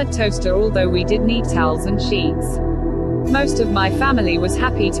or a third toaster, although we did need towels and sheets. Most of my family was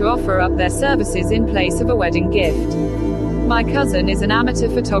happy to offer up their services in place of a wedding gift. My cousin is an amateur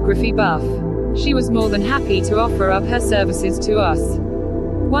photography buff. She was more than happy to offer up her services to us.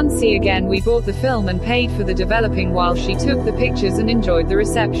 Once again we bought the film and paid for the developing while she took the pictures and enjoyed the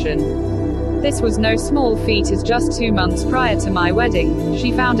reception. This was no small feat, as just 2 months prior to my wedding,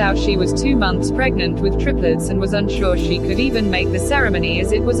 she found out she was 2 months pregnant with triplets and was unsure she could even make the ceremony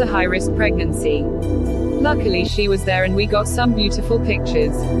as it was a high-risk pregnancy. Luckily she was there and we got some beautiful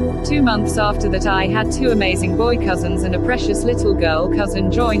pictures. 2 months after that I had 2 amazing boy cousins and a precious little girl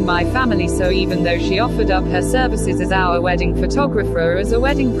cousin join my family, so even though she offered up her services as our wedding photographer, as a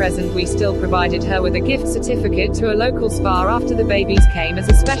wedding present we still provided her with a gift certificate to a local spa after the babies came as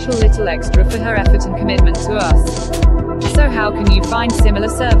a special little extra for her effort and commitment to us. So how can you find similar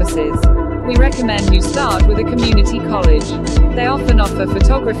services? We recommend you start with a community college. They often offer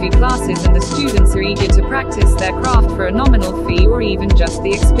photography classes and the students are eager to practice their craft for a nominal fee or even just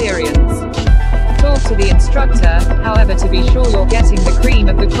the experience. Talk to the instructor, however, to be sure you're getting the cream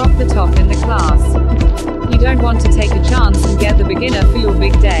of the crop, the top in the class. You don't want to take a chance and get the beginner for your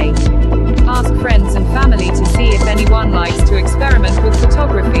big day. Ask friends and family to see if anyone likes to experiment with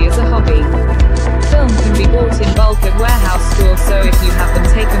photography as a hobby. Film can be bought in bulk at warehouse stores, so if you have them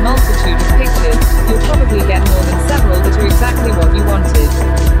take a multitude of pictures, you'll probably get more than several that are exactly what you wanted.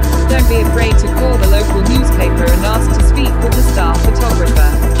 Don't be afraid to call the local newspaper and ask to speak with the staff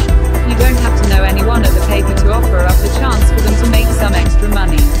photographer. You don't have to know anyone at the paper to offer up the chance for them to make some extra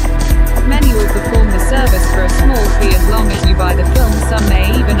money. Many will perform the service for a small fee as long as you buy the film. Some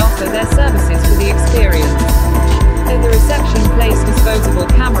may even offer their services for the experience. At the reception, place disposable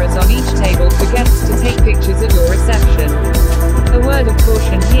cameras on each table for guests to take pictures at your reception. A word of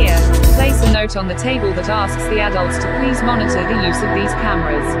caution here, place a note on the table that asks the adults to please monitor the use of these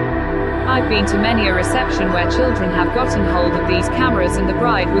cameras. I've been to many a reception where children have gotten hold of these cameras and the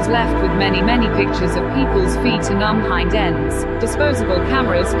bride was left with many pictures of people's feet and hind ends. Disposable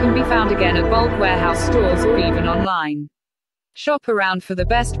cameras can be found again at bulk warehouse stores or even online. Shop around for the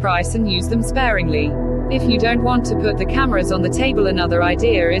best price and use them sparingly. If you don't want to put the cameras on the table, another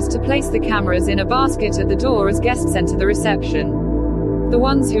idea is to place the cameras in a basket at the door as guests enter the reception. The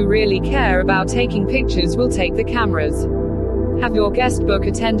ones who really care about taking pictures will take the cameras. Have your guest book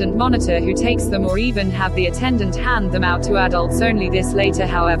attendant monitor who takes them, or even have the attendant hand them out to adults only. This later,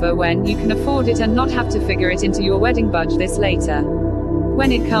 however, when you can afford it and not have to figure it into your wedding budget this later.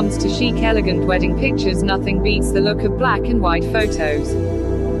 When it comes to chic, elegant wedding pictures, nothing beats the look of black and white photos.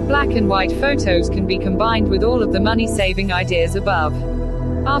 Black and white photos can be combined with all of the money-saving ideas above.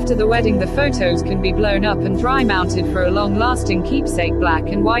 After the wedding, the photos can be blown up and dry-mounted for a long-lasting keepsake. Black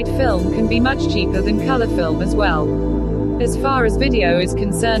and white film can be much cheaper than color film as well. As far as video is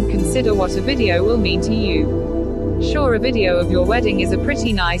concerned, consider what a video will mean to you. Sure, a video of your wedding is a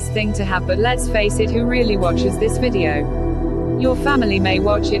pretty nice thing to have, but let's face it, who really watches this video? Your family may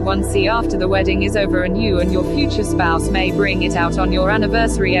watch it once after the wedding is over, and you and your future spouse may bring it out on your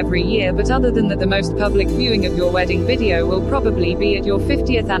anniversary every year, but other than that, the most public viewing of your wedding video will probably be at your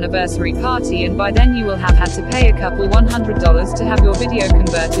 50th anniversary party, and by then you will have had to pay a couple $100 to have your video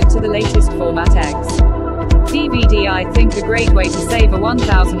converted to the latest format X. DVD. I think a great way to save a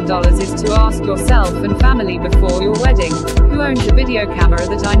 $1,000 is to ask yourself and family before your wedding, who owns a video camera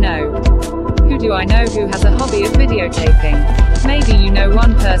that I know? Who do I know who has a hobby of videotaping? Maybe you know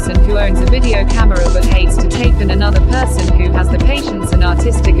one person who owns a video camera but hates to tape, and another person who has the patience and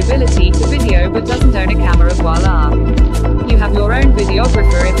artistic ability to video but doesn't own a camera. Voila! You have your own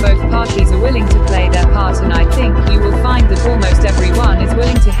videographer if both parties are willing to play their part, and I think you will find that almost everyone is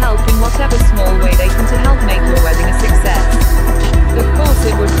willing to help in whatever small way they can to help make your wedding a success. Of course,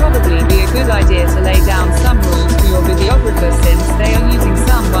 it would probably be a good idea to lay down some rules for your videographer since they are using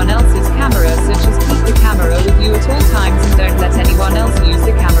someone else's camera, such as keep the camera with you at all times and don't let anyone else use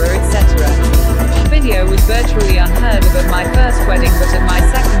the camera, etc. Video was virtually unheard of at my first wedding, but at my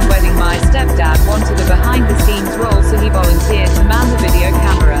second wedding my stepdad wanted a behind-the-scenes role, so he volunteered to man the video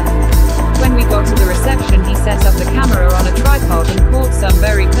camera. When we got to the reception, he set up the camera on a tripod and caught some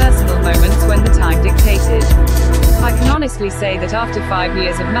very personal moments when the time dictated. I can honestly say that after 5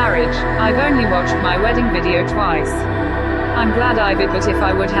 years of marriage, I've only watched my wedding video twice. I'm glad I did, but if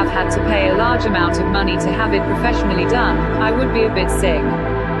I would have had to pay a large amount of money to have it professionally done, I would be a bit sick.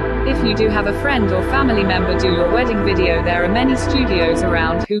 If you do have a friend or family member do your wedding video, there are many studios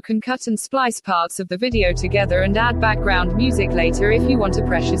around who can cut and splice parts of the video together and add background music later if you want a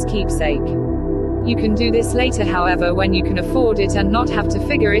precious keepsake. You can do this later, however, when you can afford it and not have to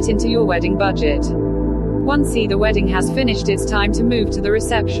figure it into your wedding budget. Once the wedding has finished, it's time to move to the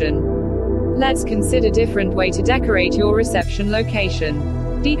reception. Let's consider different way to decorate your reception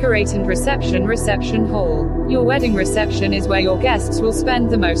location. Decorate and reception. Reception hall. Your wedding reception is where your guests will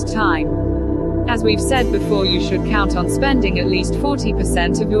spend the most time. As we've said before, you should count on spending at least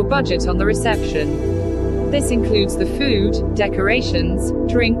 40% of your budget on the reception. This includes the food, decorations,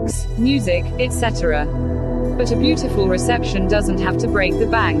 drinks, music, etc. But a beautiful reception doesn't have to break the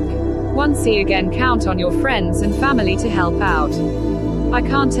bank. Once again, count on your friends and family to help out. I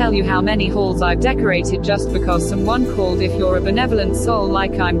can't tell you how many halls I've decorated just because someone called. If you're a benevolent soul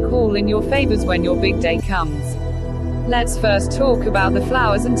like I'm, call in your favors when your big day comes. Let's first talk about the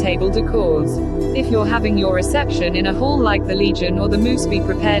flowers and table decors. If you're having your reception in a hall like the Legion or the Moose, be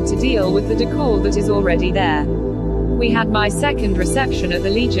prepared to deal with the decor that is already there. We had my second reception at the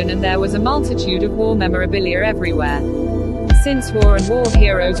Legion and there was a multitude of war memorabilia everywhere. Since war and war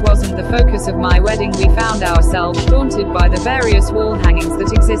heroes wasn't the focus of my wedding, we found ourselves daunted by the various wall hangings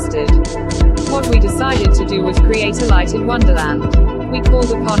that existed. What we decided to do was create a lighted wonderland. We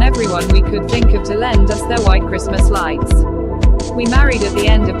called upon everyone we could think of to lend us their white Christmas lights. We married at the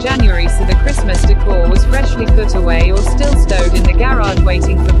end of January, so the Christmas decor was freshly put away or still stowed in the garage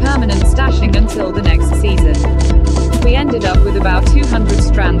waiting for permanent stashing until the next season. We ended up with about 200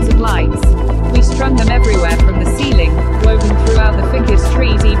 strands of lights. We strung them everywhere from the ceiling, woven throughout the thickest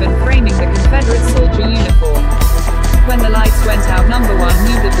trees, even framing the Confederate soldier uniform. When the lights went out, number one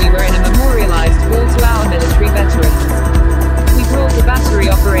knew that we were in a memorialized hall to our military veterans. We brought the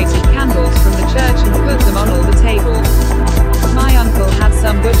battery-operated candles from the church and put them on all the tables. My uncle had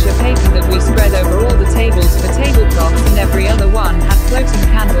some butcher paper that we spread over all the tables for tablecloths, and every other one had floating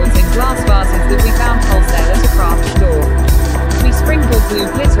candles in glass vases that we found wholesale at a craft store. We sprinkled blue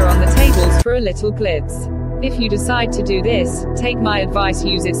glitter on the tables for a little glitz. If you decide to do this, take my advice,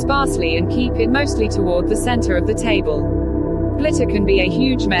 use it sparsely and keep it mostly toward the center of the table. Glitter can be a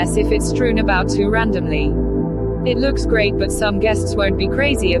huge mess if it's strewn about too randomly. It looks great, but some guests won't be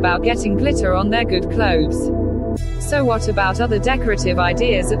crazy about getting glitter on their good clothes. So what about other decorative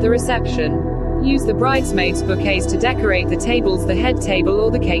ideas at the reception? Use the bridesmaids' bouquets to decorate the tables, the head table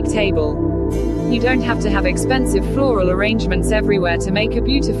or the cake table. You don't have to have expensive floral arrangements everywhere to make a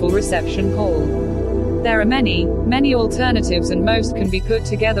beautiful reception hall. There are many alternatives, and most can be put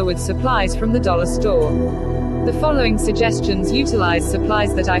together with supplies from the dollar store. The following suggestions utilize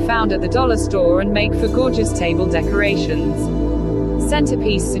supplies that I found at the dollar store and make for gorgeous table decorations.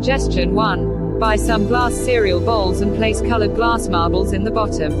 Centerpiece suggestion 1. Buy some glass cereal bowls and place colored glass marbles in the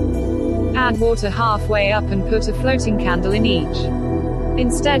bottom. Add water halfway up and put a floating candle in each.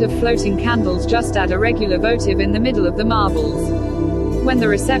 Instead of floating candles, just add a regular votive in the middle of the marbles. When the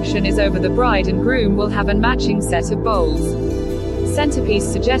reception is over, the bride and groom will have a matching set of bowls. Centerpiece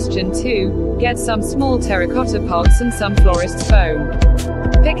suggestion 2. Get some small terracotta pots and some florist's foam.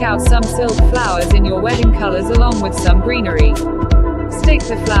 Pick out some silk flowers in your wedding colors along with some greenery. Stick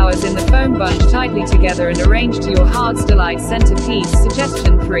the flowers in the foam bunch tightly together and arrange to your heart's delight centerpiece.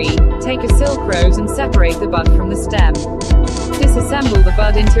 Suggestion 3. Take a silk rose and separate the bud from the stem. Disassemble the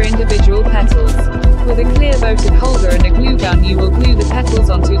bud into individual petals. With a clear votive holder and a glue gun, you will glue the petals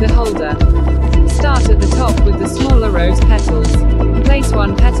onto the holder. Start at the top with the smaller rose petals. Place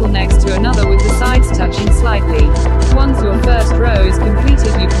one petal next to another with the sides touching slightly. Once your first row is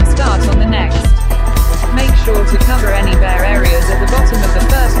completed, you can start on the next. Make sure to cover any bare areas at the bottom of the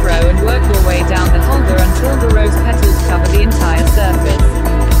first row and work your way down the holder until the rose petals cover the entire surface.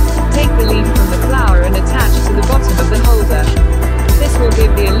 Take the leaf from the flower and attach to the bottom of the holder. This will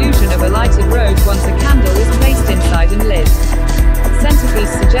give the illusion of a lighted rose once a candle is placed inside and lit.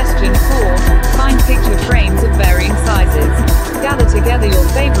 Centerpiece suggestion 4. Find picture frames of varying sizes. Gather together your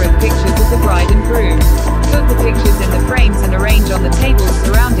favorite pictures of the bride and groom. Put the pictures in the frames and arrange on the tables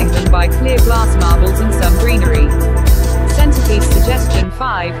surrounding them by clear glass marbles and some greenery. Centerpiece suggestion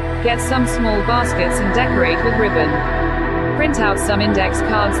 5. Get some small baskets and decorate with ribbon. Print out some index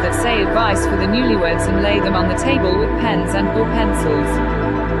cards that say advice for the newlyweds and lay them on the table with pens and/or pencils.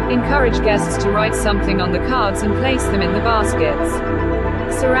 Encourage guests to write something on the cards and place them in the baskets.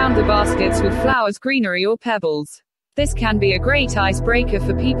 Surround the baskets with flowers, greenery, or pebbles. This can be a great icebreaker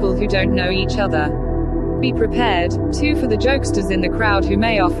for people who don't know each other. Be prepared, too, for the jokesters in the crowd who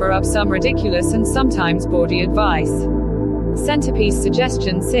may offer up some ridiculous and sometimes bawdy advice. Centerpiece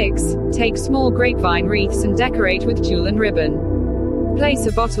suggestion 6. Take small grapevine wreaths and decorate with tulle and ribbon. Place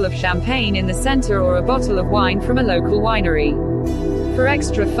a bottle of champagne in the center or a bottle of wine from a local winery. For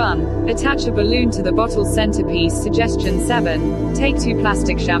extra fun, attach a balloon to the bottle's centerpiece. Suggestion 7. Take 2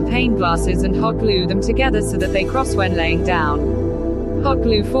 plastic champagne glasses and hot glue them together so that they cross when laying down. Hot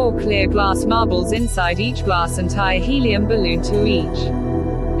glue 4 clear glass marbles inside each glass and tie a helium balloon to each.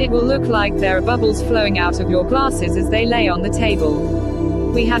 It will look like there are bubbles flowing out of your glasses as they lay on the table.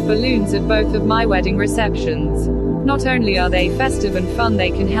 We had balloons at both of my wedding receptions. Not only are they festive and fun, they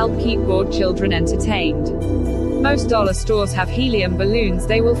can help keep bored children entertained. Most dollar stores have helium balloons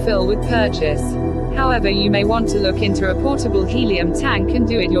they will fill with purchase. However, you may want to look into a portable helium tank and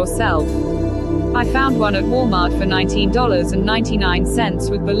do it yourself. I found one at Walmart for $19.99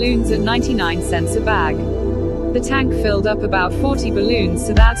 with balloons at 99 cents a bag. The tank filled up about 40 balloons,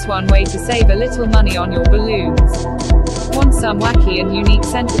 so that's one way to save a little money on your balloons. Want some wacky and unique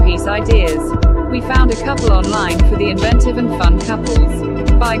centerpiece ideas? We found a couple online for the inventive and fun couples.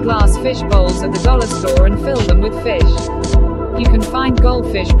 Buy glass fish bowls at the dollar store and fill them with fish. You can find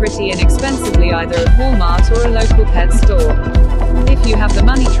goldfish pretty inexpensively either at Walmart or a local pet store. If you have the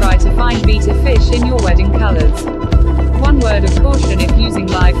money, try to find betta fish in your wedding colors. One word of caution: if using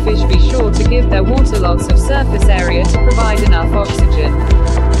live fish, be sure to give their water lots of surface area to provide enough oxygen.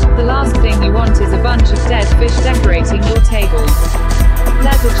 The last thing you want is a bunch of dead fish decorating your tables.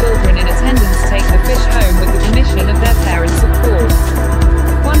 Let the children in attendance take the fish home with the permission of their parents, of course.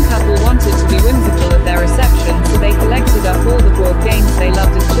 One couple wanted to be whimsical at their reception, so they collected up all the board games they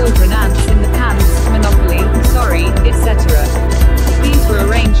loved as children: Ants in the Pants, Monopoly, Sorry, etc. These were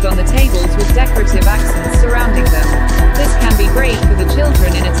arranged on the tables with decorative accents surrounding them. This can be great for the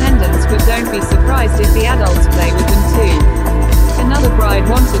children in attendance, but don't be surprised if the adults play with them too. Another bride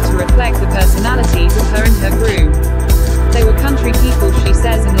wanted to reflect the personalities of her and her groom. They were country people, she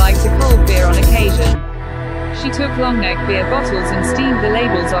says, and liked a cold beer on occasion. She took long-neck beer bottles and steamed the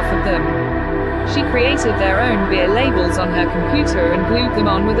labels off of them. She created their own beer labels on her computer and glued them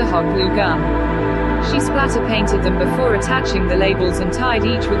on with a hot glue gun. She splatter painted them before attaching the labels and tied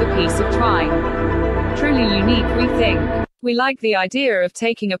each with a piece of twine. Truly unique, we think. We like the idea of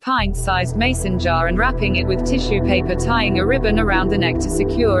taking a pint-sized mason jar and wrapping it with tissue paper, tying a ribbon around the neck to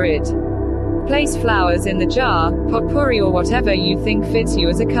secure it. Place flowers in the jar, potpourri, or whatever you think fits you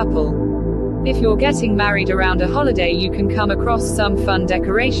as a couple. If you're getting married around a holiday, you can come across some fun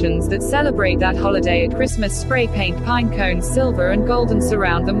decorations that celebrate that holiday at Christmas. Spray paint pine cones silver and gold and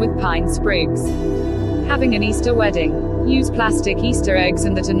surround them with pine sprigs. Having an Easter wedding. Use plastic Easter eggs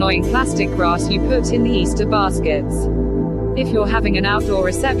and that annoying plastic grass you put in the Easter baskets. If you're having an outdoor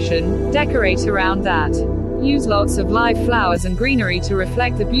reception, decorate around that. Use lots of live flowers and greenery to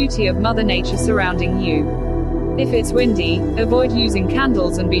reflect the beauty of Mother Nature surrounding you. If it's windy, avoid using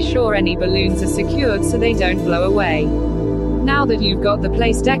candles and be sure any balloons are secured so they don't blow away. Now that you've got the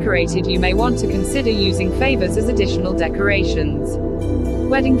place decorated, you may want to consider using favors as additional decorations.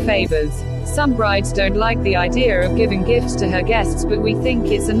 Wedding favors. Some brides don't like the idea of giving gifts to her guests, but we think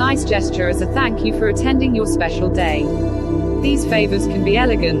it's a nice gesture as a thank you for attending your special day. These favors can be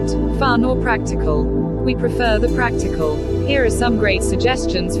elegant, fun, or practical. We prefer the practical. Here are some great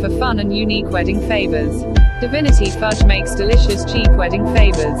suggestions for fun and unique wedding favors. Divinity fudge makes delicious cheap wedding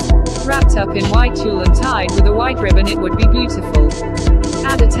favors. Wrapped up in white tulle and tied with a white ribbon, it would be beautiful.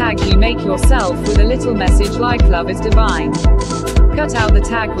 Add a tag you make yourself with a little message like "Love is divine." Cut out the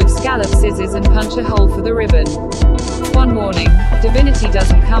tag with scallop scissors and punch a hole for the ribbon. One warning: Divinity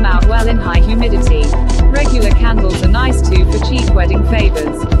doesn't come out well in high humidity. Regular candles are nice too for cheap wedding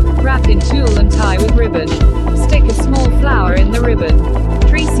favors. Wrap in tulle and tie with ribbon. Stick a small flower in the ribbon.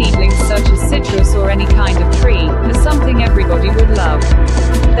 Tree seedlings such as citrus or any kind of tree are something everybody would love.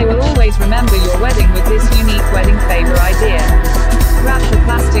 They will always remember your wedding with this unique wedding favor idea. Wrap the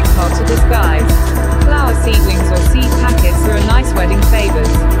plastic pot to disguise. Flower seedlings or seed packets are a nice wedding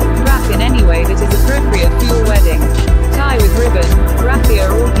favors. Wrap in any way that is appropriate for your wedding. Tie with ribbon, raffia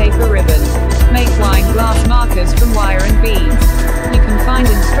or paper ribbon. Make wine glass markers from wire and beads. You can find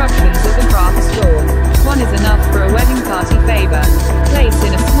instructions at the craft store. One is enough for a wedding party favor. Place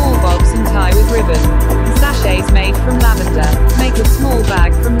in a small box and tie with ribbon. Sachets made from lavender. Make a small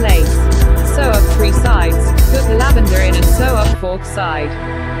bag from lace. Sew up 3 sides. Put the lavender in and sew up 4th side.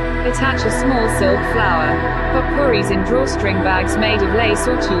 Attach a small silk flower. Potpourris in drawstring bags made of lace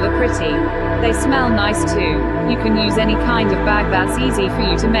or tulle are pretty. They smell nice too. You can use any kind of bag that's easy for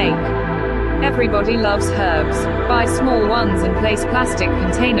you to make. Everybody loves herbs. Buy small ones and place plastic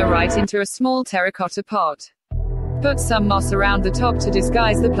container right into a small terracotta pot. Put some moss around the top to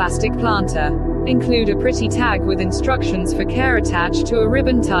disguise the plastic planter. Include a pretty tag with instructions for care attached to a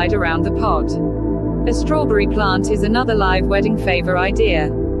ribbon tied around the pot. A strawberry plant is another live wedding favor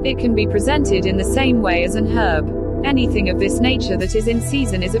idea. It can be presented in the same way as an herb. Anything of this nature that is in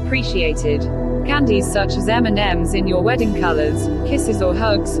season is appreciated. Candies such as M&Ms in your wedding colors, kisses or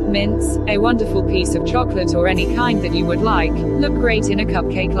hugs, mints, a wonderful piece of chocolate or any kind that you would like, look great in a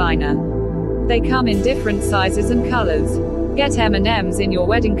cupcake liner. They come in different sizes and colors. Get M&Ms in your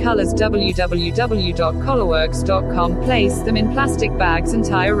wedding colors. www.colorworks.com. Place them in plastic bags and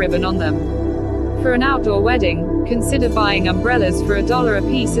tie a ribbon on them. For an outdoor wedding, consider buying umbrellas for $1 a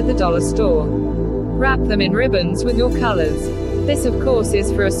piece at the dollar store. Wrap them in ribbons with your colors. This of course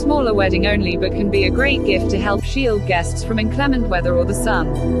is for a smaller wedding only, but can be a great gift to help shield guests from inclement weather or the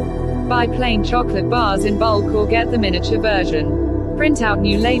sun. Buy plain chocolate bars in bulk or get the miniature version. Print out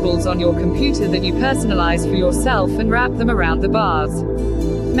new labels on your computer that you personalize for yourself and wrap them around the bars.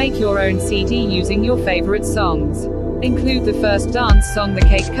 Make your own CD using your favorite songs. Include the first dance song, the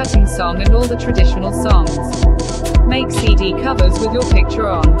cake cutting song, and all the traditional songs. Make CD covers with your picture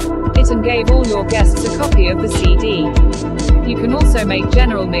on it and gave all your guests a copy of the CD. You can also make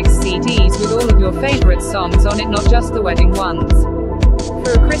general mix CDs with all of your favorite songs on it, not just the wedding ones.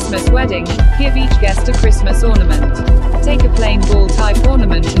 For a Christmas wedding, give each guest a Christmas ornament. Take a plain ball type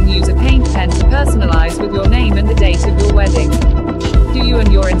ornament and use a paint pen to personalize with your name and the date of your wedding. Do you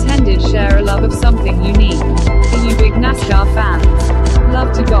and your intended share a love of something unique? Are you big NASCAR fans?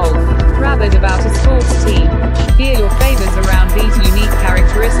 Love to golf? Rabid about a sports team? Gear your favors around these unique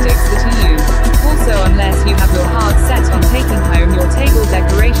characteristics that are you. Also, unless you have your heart set on taking home your table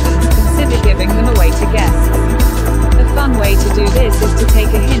decorations, consider giving them away to guests. A fun way to do this is to take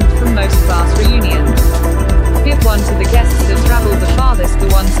a hint from most class reunions. Give one to the guests that traveled the farthest, the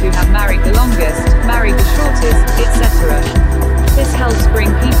ones who have married the longest, married the shortest, etc. This helps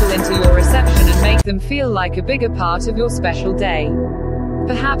bring people into your reception and make them feel like a bigger part of your special day.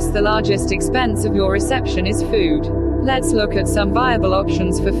 Perhaps the largest expense of your reception is food. Let's look at some viable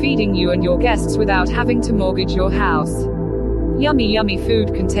options for feeding you and your guests without having to mortgage your house. Yummy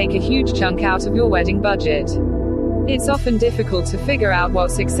food can take a huge chunk out of your wedding budget. It's often difficult to figure out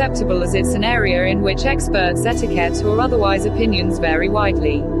what's acceptable, as it's an area in which experts' etiquette or otherwise opinions vary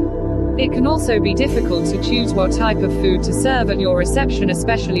widely. It can also be difficult to choose what type of food to serve at your reception,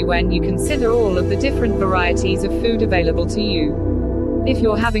 especially when you consider all of the different varieties of food available to you. If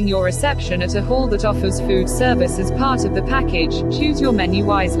you're having your reception at a hall that offers food service as part of the package, choose your menu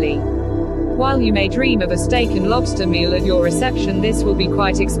wisely. While you may dream of a steak and lobster meal at your reception, this will be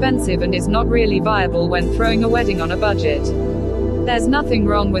quite expensive and is not really viable when throwing a wedding on a budget. There's nothing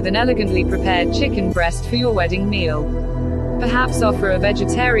wrong with an elegantly prepared chicken breast for your wedding meal. Perhaps offer a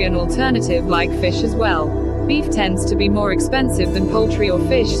vegetarian alternative like fish as well. Beef tends to be more expensive than poultry or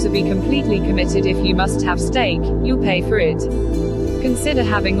fish, so be completely committed. If you must have steak, you'll pay for it. Consider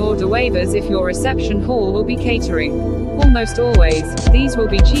having order waivers if your reception hall will be catering. Almost always, these will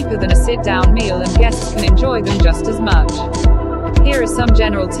be cheaper than a sit-down meal and guests can enjoy them just as much. Here are some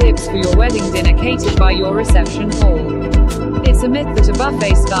general tips for your wedding dinner catered by your reception hall. It's a myth that a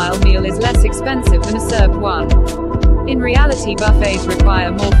buffet-style meal is less expensive than a served one. In reality, buffets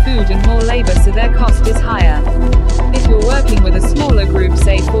require more food and more labor, so their cost is higher. If you're working with a smaller group,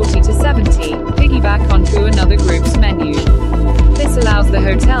 say 40 to 70, piggyback onto another group's menu. This allows the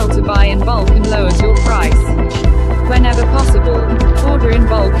hotel to buy in bulk and lowers your price. Whenever possible, order in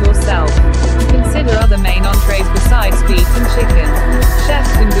bulk yourself. Consider other main entrees besides beef and chicken.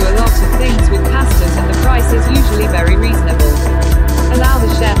 Chefs can do a lot of things with pastas and the price is usually very reasonable. Allow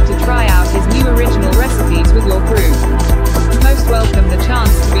the chef to try out his new original recipes with your group. Most welcome the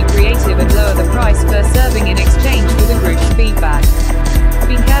chance to be creative and lower the price per serving in exchange for the group's feedback.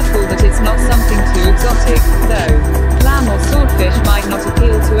 Be careful that it's not something too exotic, though. Lamb or swordfish might not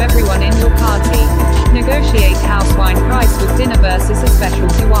appeal to everyone in your party. Negotiate house wine price with dinner versus a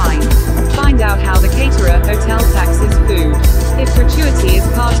specialty wine. Find out how the caterer hotel taxes food. If gratuity is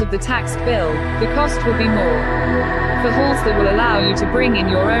part of the taxed bill, the cost will be more. For halls that will allow you to bring in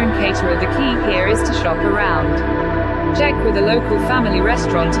your own caterer, the key here is to shop around. Check with a local family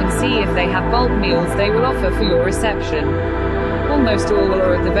restaurant and see if they have bulk meals they will offer for your reception. Almost all will,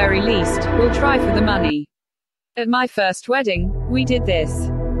 or at the very least, will try for the money. At my first wedding, we did this.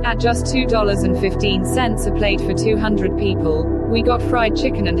 At just $2.15 a plate for 200 people, we got fried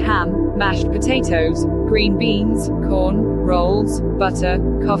chicken and ham, mashed potatoes, green beans, corn, rolls, butter,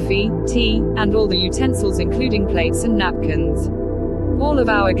 coffee, tea, and all the utensils including plates and napkins. All of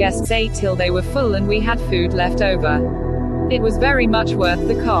our guests ate till they were full and we had food left over. It was very much worth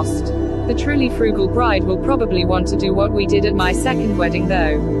the cost. The truly frugal bride will probably want to do what we did at my second wedding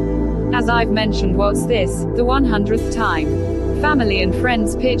though. As I've mentioned, what's this, the 100th time? Family and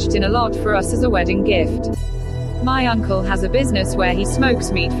friends pitched in a lot for us as a wedding gift. My uncle has a business where he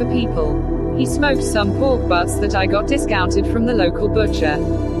smokes meat for people. He smoked some pork butts that I got discounted from the local butcher.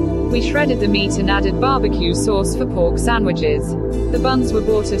 We shredded the meat and added barbecue sauce for pork sandwiches. The buns were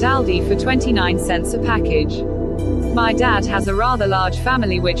bought at Aldi for 29 cents a package. My dad has a rather large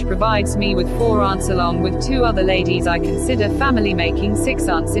family which provides me with 4 aunts along with 2 other ladies I consider family, making 6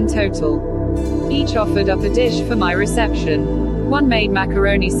 aunts in total. Each offered up a dish for my reception. One made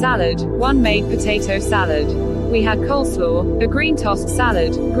macaroni salad, one made potato salad. We had coleslaw, a green tossed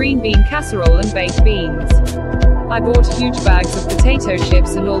salad, green bean casserole and baked beans. I bought huge bags of potato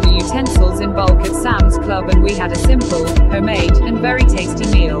chips and all the utensils in bulk at Sam's Club, and we had a simple, homemade, and very tasty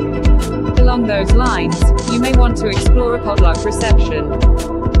meal. Along those lines, you may want to explore a potluck reception.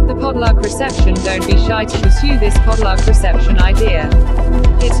 The potluck reception, don't be shy to pursue this potluck reception idea.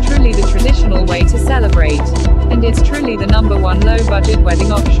 It's truly the traditional way to celebrate. And it's truly the #1 low-budget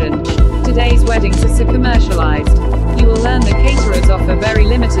wedding option. Today's weddings are so commercialized. You will learn that caterers offer very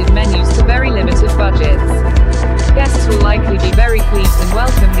limited menus to very limited budgets. Guests will likely be very pleased and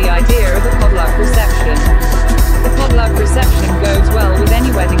welcome the idea of a potluck reception. The potluck reception goes well with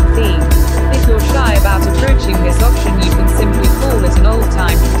any wedding theme. If you're shy about approaching this option, you can simply call it an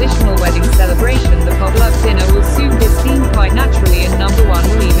old-time traditional wedding celebration. The potluck dinner will suit this theme quite naturally, and #1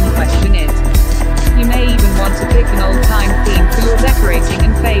 will even question it. You may even want to pick an old-time theme for your decorating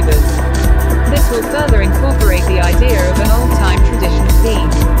and favors. This will further incorporate the idea of an old-time traditional theme.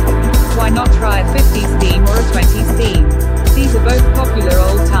 Why not try a 50s theme or a 20s theme? These are both popular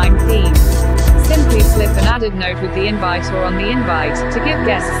old-time themes. Simply slip an added note with the invite or on the invite to give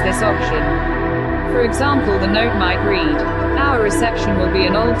guests this option. For example, the note might read, "Our reception will be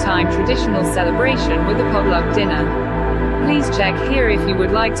an old-time traditional celebration with a potluck dinner. Please check here if you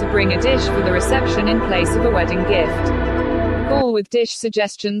would like to bring a dish for the reception in place of a wedding gift. Call with dish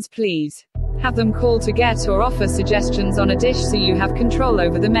suggestions please." Have them call to get or offer suggestions on a dish so you have control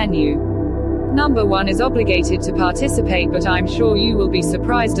over the menu. #1 is obligated to participate, but I'm sure you will be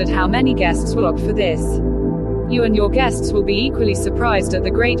surprised at how many guests will opt for this. You and your guests will be equally surprised at the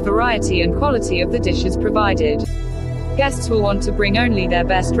great variety and quality of the dishes provided. Guests will want to bring only their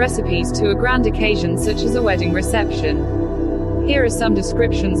best recipes to a grand occasion such as a wedding reception. Here are some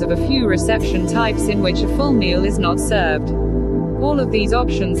descriptions of a few reception types in which a full meal is not served. All of these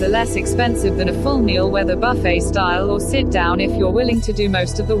options are less expensive than a full meal, whether buffet style or sit down if you're willing to do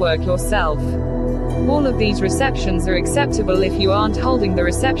most of the work yourself. All of these receptions are acceptable if you aren't holding the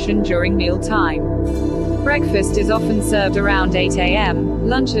reception during meal time. Breakfast is often served around 8 a.m.,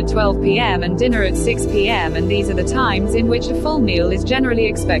 lunch at 12 p.m. and dinner at 6 p.m., and these are the times in which a full meal is generally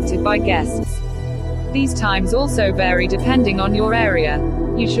expected by guests. These times also vary depending on your area.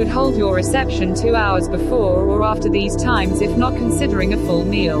 You should hold your reception 2 hours before or after these times if not considering a full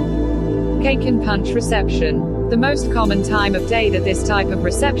meal. Cake and punch reception. The most common time of day that this type of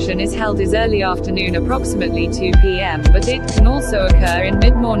reception is held is early afternoon, approximately 2 p.m., but it can also occur in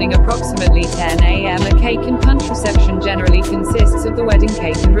mid-morning, approximately 10 a.m. A cake and punch reception generally consists of the wedding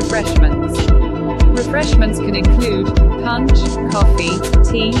cake and refreshments. Refreshments can include punch, coffee,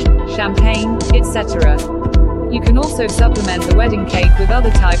 tea, champagne, etc. You can also supplement the wedding cake with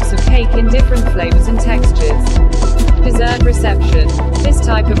other types of cake in different flavors and textures. Dessert reception. This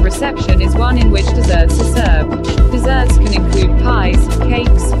type of reception is one in which desserts are served. Desserts can include pies,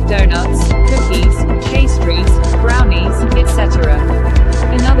 cakes, donuts, cookies, pastries, brownies, etc.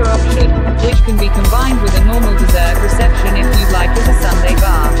 Another option, which can be combined with a normal dessert reception if you'd like, is a sundae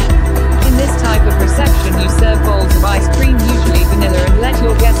bar. In this type of reception you serve bowls of ice cream, usually vanilla, and let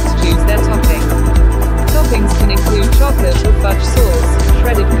your guests choose their topping. Toppings can include chocolate or fudge sauce,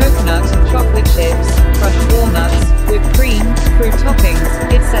 shredded coconut, chocolate chips, crushed walnuts, whipped cream, fruit toppings,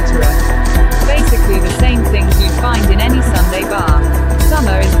 etc. Basically the same things you'd find in any sundae bar.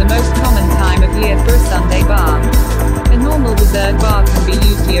 Summer is the most common time of year for a sundae bar. A normal dessert bar can be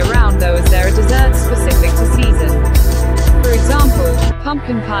used year-round though, as there are desserts specific to season. For example,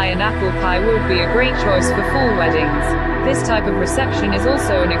 pumpkin pie and apple pie would be a great choice for fall weddings. This type of reception is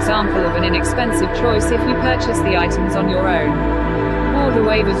also an example of an inexpensive choice if you purchase the items on your own. Hors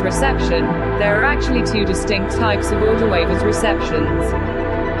d'oeuvres reception. There are actually two distinct types of hors d'oeuvres receptions.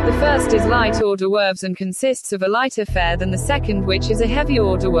 The first is light hors d'oeuvres and consists of a lighter fare than the second, which is a heavy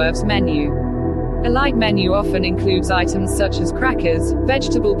hors d'oeuvres menu. A light menu often includes items such as crackers,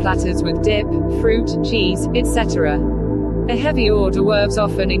 vegetable platters with dip, fruit, cheese, etc. A heavy hors d'oeuvres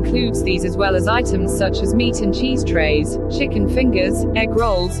often includes these as well as items such as meat and cheese trays, chicken fingers, egg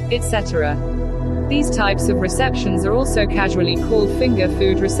rolls, etc. These types of receptions are also casually called finger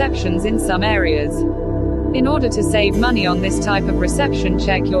food receptions in some areas. In order to save money on this type of reception,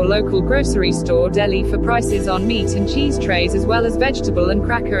 check your local grocery store deli for prices on meat and cheese trays as well as vegetable and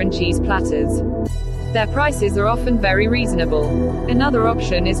cracker and cheese platters. Their prices are often very reasonable. Another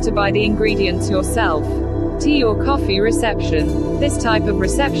option is to buy the ingredients yourself. Tea or coffee reception. This type of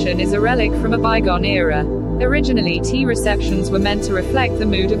reception is a relic from a bygone era. Originally, tea receptions were meant to reflect the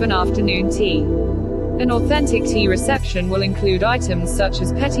mood of an afternoon tea. An authentic tea reception will include items such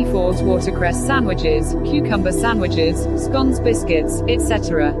as petit fours, watercress sandwiches, cucumber sandwiches, scones, biscuits,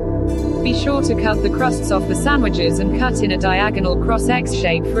 etc. Be sure to cut the crusts off the sandwiches and cut in a diagonal cross X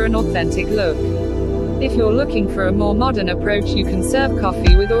shape for an authentic look. If you're looking for a more modern approach, you can serve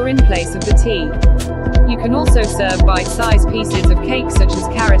coffee with or in place of the tea. You can also serve bite-sized pieces of cake such as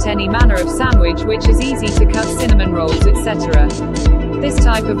carrot, any manner of sandwich which is easy to cut, cinnamon rolls, etc. This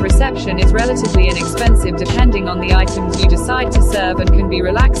type of reception is relatively inexpensive depending on the items you decide to serve and can be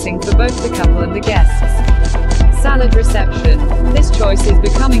relaxing for both the couple and the guests. Salad reception. This choice is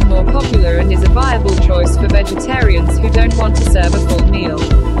becoming more popular and is a viable choice for vegetarians who don't want to serve a full meal.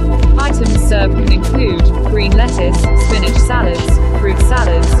 Items served can include green lettuce, spinach salads, fruit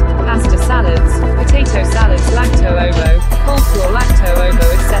salads, pasta salads, potato salads, lacto-ovo, coleslaw, lacto-ovo,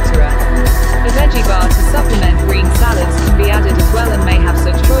 etc. A veggie bar to supplement green salads can be added as well and may have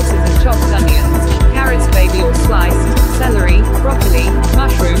such choices as chopped onions, carrots baby or sliced, celery, broccoli,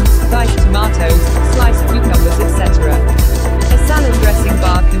 mushrooms, diced tomatoes, sliced cucumbers, etc. A salad dressing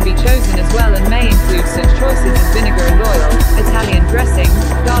bar can be chosen as well and may include such choices as vinegar and oil, Italian dressing,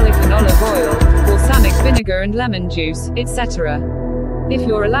 garlic and olive oil, balsamic vinegar and lemon juice, etc. If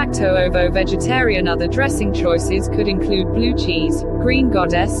you're a lacto-ovo vegetarian, other dressing choices could include blue cheese, green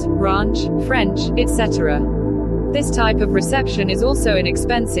goddess, ranch, French, etc. This type of reception is also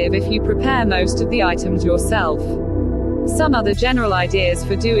inexpensive if you prepare most of the items yourself. Some other general ideas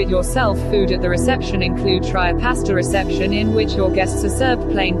for do-it-yourself food at the reception include try a pasta reception in which your guests are served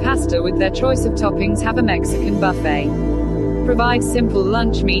plain pasta with their choice of toppings, have a Mexican buffet. Provide simple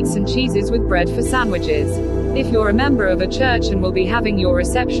lunch meats and cheeses with bread for sandwiches. If you're a member of a church and will be having your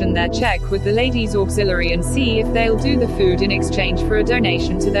reception there, check with the ladies' auxiliary and see if they'll do the food in exchange for a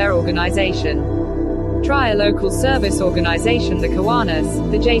donation to their organization. Try a local service organization, the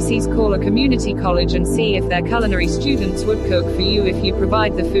Kiwanis, the JC's Caller Community College, and see if their culinary students would cook for you if you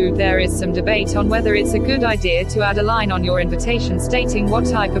provide the food. There is some debate on whether it's a good idea to add a line on your invitation stating what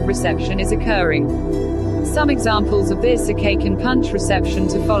type of reception is occurring. Some examples of this are cake and punch reception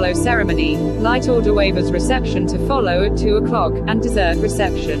to follow ceremony, light hors d'oeuvres reception to follow at 2 o'clock, and dessert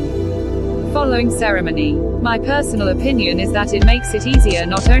reception following ceremony. My personal opinion is that it makes it easier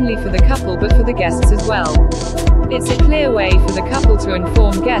not only for the couple but for the guests as well. It's a clear way for the couple to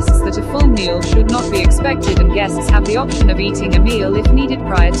inform guests that a full meal should not be expected, and guests have the option of eating a meal if needed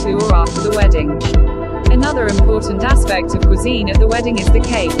prior to or after the wedding. Another important aspect of cuisine at the wedding is the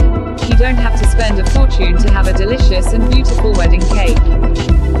cake. You don't have to spend a fortune to have a delicious and beautiful wedding cake.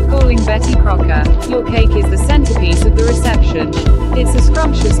 Calling Betty Crocker. Your cake is the centerpiece of the reception. It's a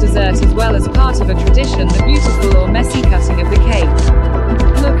scrumptious dessert as well as part of a tradition, the beautiful or messy cutting of the cake.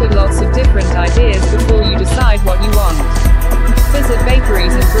 Look look at lots of different ideas before you decide what you want. Visit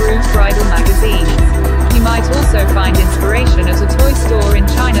bakeries and peruse bridal magazines. You might also find inspiration at a toy store in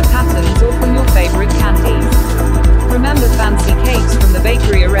China patterns or from your favorite candies. Remember, fancy cakes from the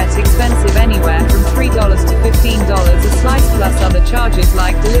bakery are expensive, anywhere from $3 to $15 a slice, plus other charges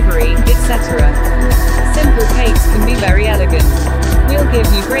like delivery, etc. Simple cakes can be very elegant. We'll give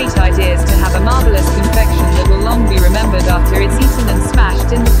you great ideas to have a marvelous confection that will long be remembered after it's eaten and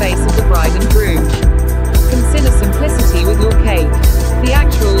smashed in the face of the bride and groom. Consider simplicity with your cake. The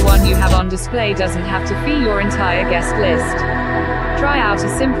actual one you have on display doesn't have to fill your entire guest list. Try out a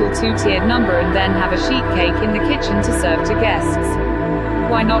simple 2-tiered number and then have a sheet cake in the kitchen to serve to guests.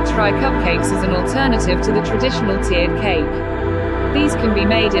 Why not try cupcakes as an alternative to the traditional tiered cake? These can be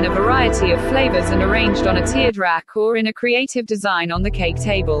made in a variety of flavors and arranged on a tiered rack or in a creative design on the cake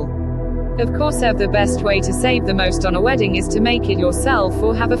table. Of course, the best way to save the most on a wedding is to make it yourself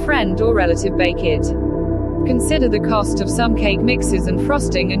or have a friend or relative bake it. Consider the cost of some cake mixes and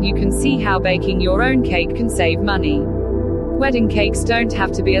frosting, and you can see how baking your own cake can save money. Wedding cakes don't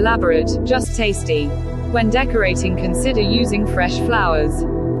have to be elaborate, just tasty. When decorating, consider using fresh flowers.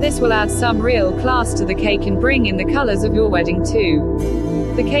 This will add some real class to the cake and bring in the colors of your wedding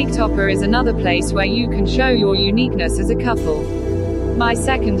too. The cake topper is another place where you can show your uniqueness as a couple. My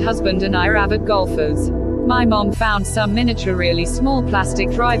second husband and I are avid golfers. My mom found some miniature, really small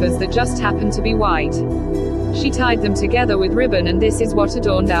plastic drivers that just happened to be white. She tied them together with ribbon, and this is what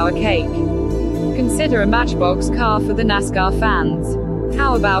adorned our cake. Consider a matchbox car for the NASCAR fans.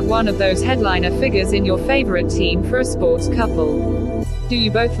 How about one of those headliner figures in your favorite team for a sports couple? Do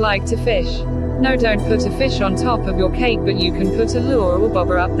you both like to fish? No, don't put a fish on top of your cake, but you can put a lure or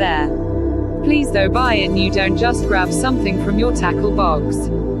bobber up there. Please though, buy it new, don't just grab something from your tackle box.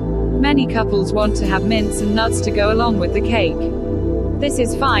 Many couples want to have mints and nuts to go along with the cake. This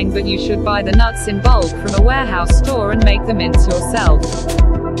is fine, but you should buy the nuts in bulk from a warehouse store and make the mints yourself.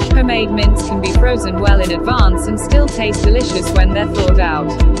 Homemade mints can be frozen well in advance and still taste delicious when they're thawed out.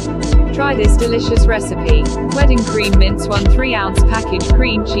 Try this delicious recipe. Wedding cream mints: 1 3-ounce package,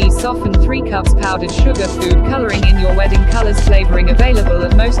 cream cheese softened, 3 cups powdered sugar, food coloring in your wedding colors, flavoring available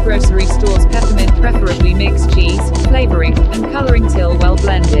at most grocery stores, peppermint preferably, mixed cheese, flavoring, and coloring till well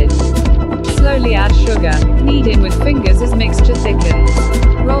blended. Slowly add sugar. Knead in with fingers as mixture thickens.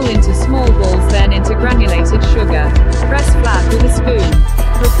 Roll into small balls, then into granulated sugar. Press flat with a spoon.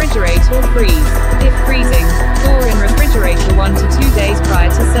 Refrigerate or freeze. If freezing, store in refrigerator 1 to 2 days prior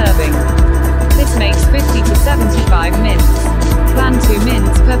to serving. This makes 50 to 75 mints. Plan 2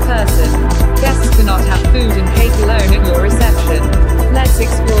 mints per person. Guests cannot have food and cake alone at your reception. Let's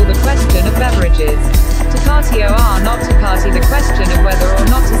explore the question of beverages. To party or not to party, the question of whether or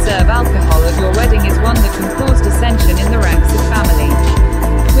not to serve alcohol at your wedding is one that can cause dissension in the ranks of family.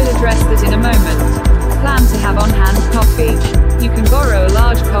 We'll address that in a moment. Plan to have on-hand coffee. You can borrow a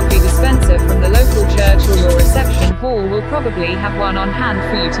large coffee dispenser from the local church, or your reception hall will probably have one on hand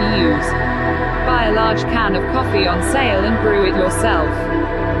for you to use. Buy a large can of coffee on sale and brew it yourself.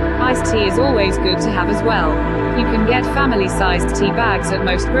 Iced tea is always good to have as well. You can get family-sized tea bags at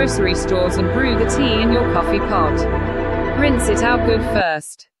most grocery stores and brew the tea in your coffee pot. Rinse it out good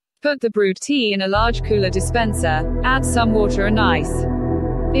first. Put the brewed tea in a large cooler dispenser, add some water and ice.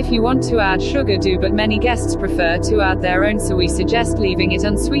 If you want to add sugar, do, but many guests prefer to add their own, so we suggest leaving it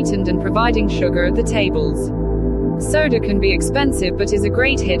unsweetened and providing sugar at the tables. Soda can be expensive but is a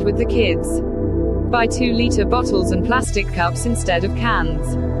great hit with the kids. Buy 2-liter bottles and plastic cups instead of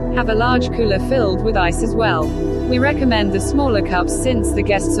cans. Have a large cooler filled with ice as well. We recommend the smaller cups since the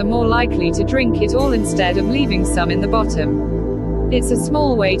guests are more likely to drink it all instead of leaving some in the bottom. It's a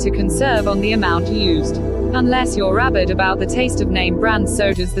small way to conserve on the amount used. Unless you're rabid about the taste of name brand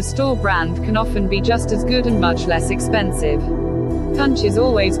sodas, the store brand can often be just as good and much less expensive. Punch is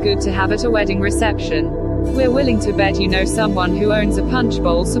always good to have at a wedding reception. We're willing to bet you know someone who owns a punch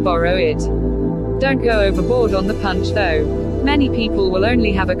bowl, so borrow it. Don't go overboard on the punch though. Many people will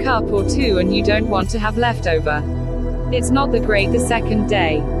only have a cup or 2 and you don't want to have leftover. It's not that great the second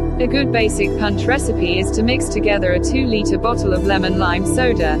day. A good basic punch recipe is to mix together a 2-liter bottle of lemon lime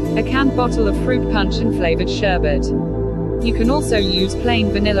soda, a canned bottle of fruit punch and flavored sherbet. You can also use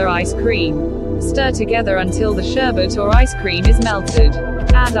plain vanilla ice cream. Stir together until the sherbet or ice cream is melted.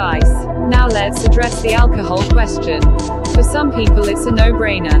 Add ice. Now let's address the alcohol question. For some people it's a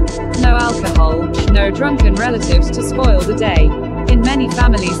no-brainer. No alcohol, no drunken relatives to spoil the day. In many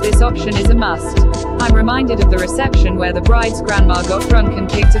families this option is a must. I'm reminded of the reception where the bride's grandma got drunk and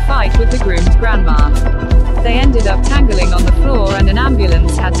picked a fight with the groom's grandma. They ended up tangling on the floor and an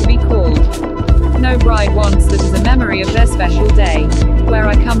ambulance had to be called. No bride wants that as a memory of their special day. Where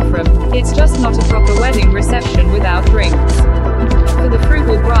I come from, it's just not a proper wedding reception without drinks. For the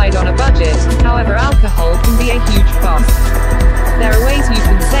frugal bride on a budget, however, alcohol can be a huge cost. There are ways you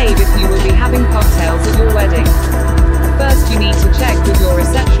can save if you will be having cocktails at your wedding. First, you need to check with your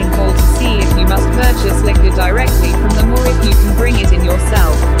reception hall to see if you must purchase liquor directly from them or if you can bring it in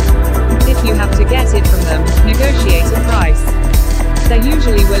yourself. If you have to get it from them, negotiate a price. They're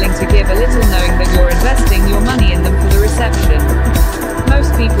usually willing to give a little, knowing that you're investing your money in them for the reception.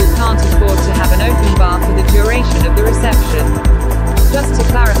 Most people can't afford to have an open bar for the duration of the reception. Just to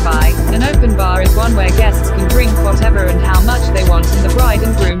clarify, an open bar is one where guests can drink whatever and how much they want and the bride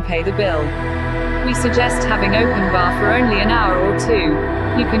and groom pay the bill. We suggest having open bar for only an hour or two.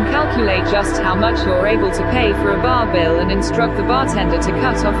 You can calculate just how much you're able to pay for a bar bill and instruct the bartender to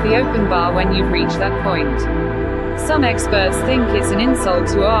cut off the open bar when you've reached that point. Some experts think it's an insult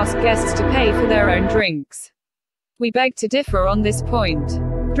to ask guests to pay for their own drinks. We beg to differ on this point.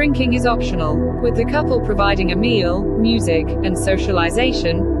 Drinking is optional, with the couple providing a meal, music, and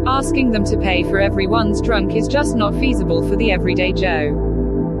socialization. Asking them to pay for everyone's drunk is just not feasible for the everyday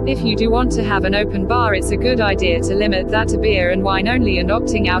Joe. If you do want to have an open bar, it's a good idea to limit that to beer and wine only and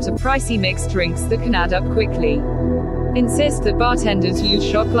opting out of pricey mixed drinks that can add up quickly. Insist that bartenders use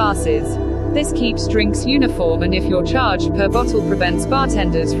shot glasses. This keeps drinks uniform, and if you're charged per bottle, prevents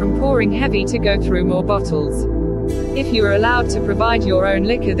bartenders from pouring heavy to go through more bottles. If you are allowed to provide your own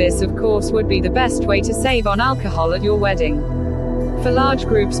liquor, this of course would be the best way to save on alcohol at your wedding. For large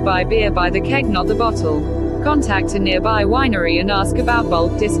groups, buy beer by the keg, not the bottle. Contact a nearby winery and ask about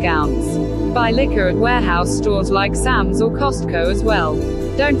bulk discounts. Buy liquor at warehouse stores like Sam's or Costco as well.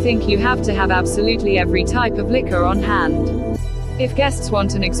 Don't think you have to have absolutely every type of liquor on hand. If guests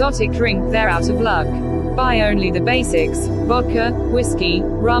want an exotic drink, they're out of luck. Buy only the basics: vodka, whiskey,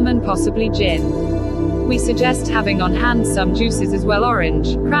 rum, and possibly gin. We suggest having on hand some juices as well: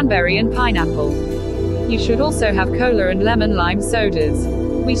 orange, cranberry, and pineapple. You should also have cola and lemon lime sodas.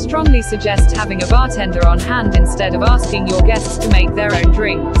 We strongly suggest having a bartender on hand instead of asking your guests to make their own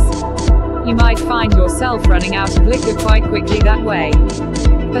drinks. You might find yourself running out of liquor quite quickly that way.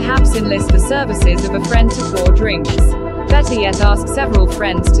 Perhaps enlist the services of a friend to pour drinks. Better yet, ask several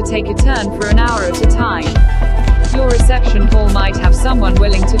friends to take a turn for an hour at a time. Your reception hall might have someone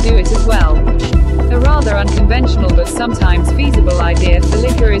willing to do it as well. A rather unconventional but sometimes feasible idea for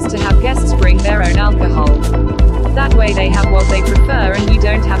liquor is to have guests bring their own alcohol. That way they have what they prefer and you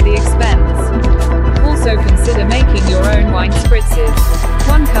don't have the expense. Also consider making your own wine spritzes.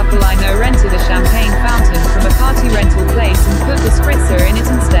 One couple I know rented a champagne fountain from a party rental place and put the spritzer in it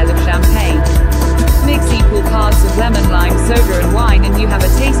instead of champagne. Mix equal parts of lemon, lime, soda and wine and you have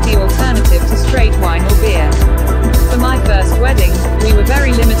a tasty alternative to straight wine or beer. For my first wedding, we were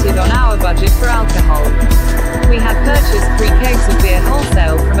very limited on our budget for alcohol. We had purchased 3 kegs of beer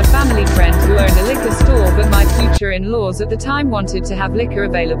wholesale from a family friend who owned a liquor store, but my future in-laws at the time wanted to have liquor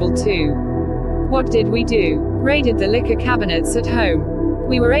available too. What did we do? Raided the liquor cabinets at home.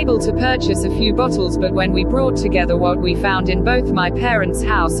 We were able to purchase a few bottles, but when we brought together what we found in both my parents'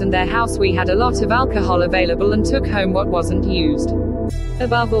 house and their house, we had a lot of alcohol available and took home what wasn't used.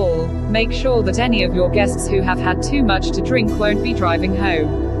 Above all, make sure that any of your guests who have had too much to drink won't be driving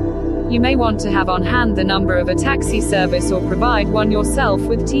home. You may want to have on hand the number of a taxi service or provide one yourself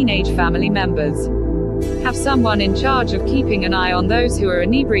with teenage family members. Have someone in charge of keeping an eye on those who are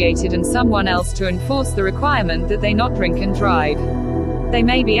inebriated and someone else to enforce the requirement that they not drink and drive. They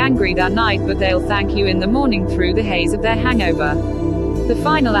may be angry that night, but they'll thank you in the morning through the haze of their hangover. The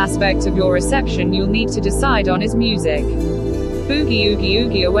final aspect of your reception you'll need to decide on is music. Boogie Oogie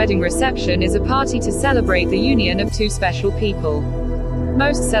Oogie. A wedding reception is a party to celebrate the union of two special people.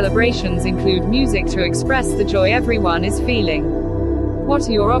 Most celebrations include music to express the joy everyone is feeling. What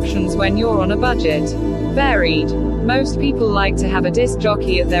are your options when you're on a budget? Varied. Most people like to have a disc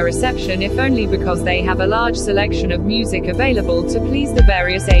jockey at their reception, if only because they have a large selection of music available to please the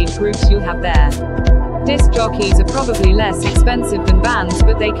various age groups you'll have there. Disc jockeys are probably less expensive than bands,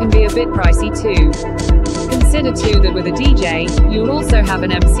 but they can be a bit pricey too. Consider too that with a DJ, you'll also have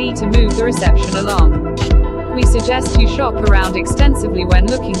an MC to move the reception along. We suggest you shop around extensively when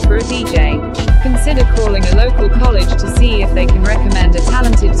looking for a DJ. Consider calling a local college to see if they can recommend a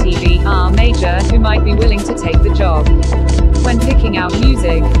talented TV major who might be willing to take the job. When picking out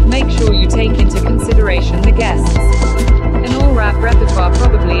music, make sure you take into consideration the guests. An all-rap repertoire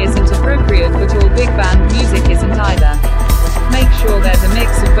probably isn't appropriate, but all big band music isn't either. Make sure there's a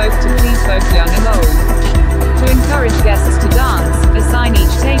mix of both to please both young and old. To encourage guests to dance, assign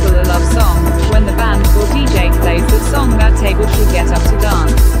each table a love song. When the band or DJ plays the song, that table should get up to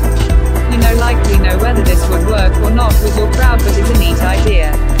dance. You know likely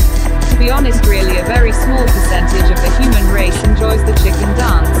honest, really a very small percentage of the human race enjoys the chicken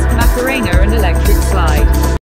dance, Macarena and electric slide.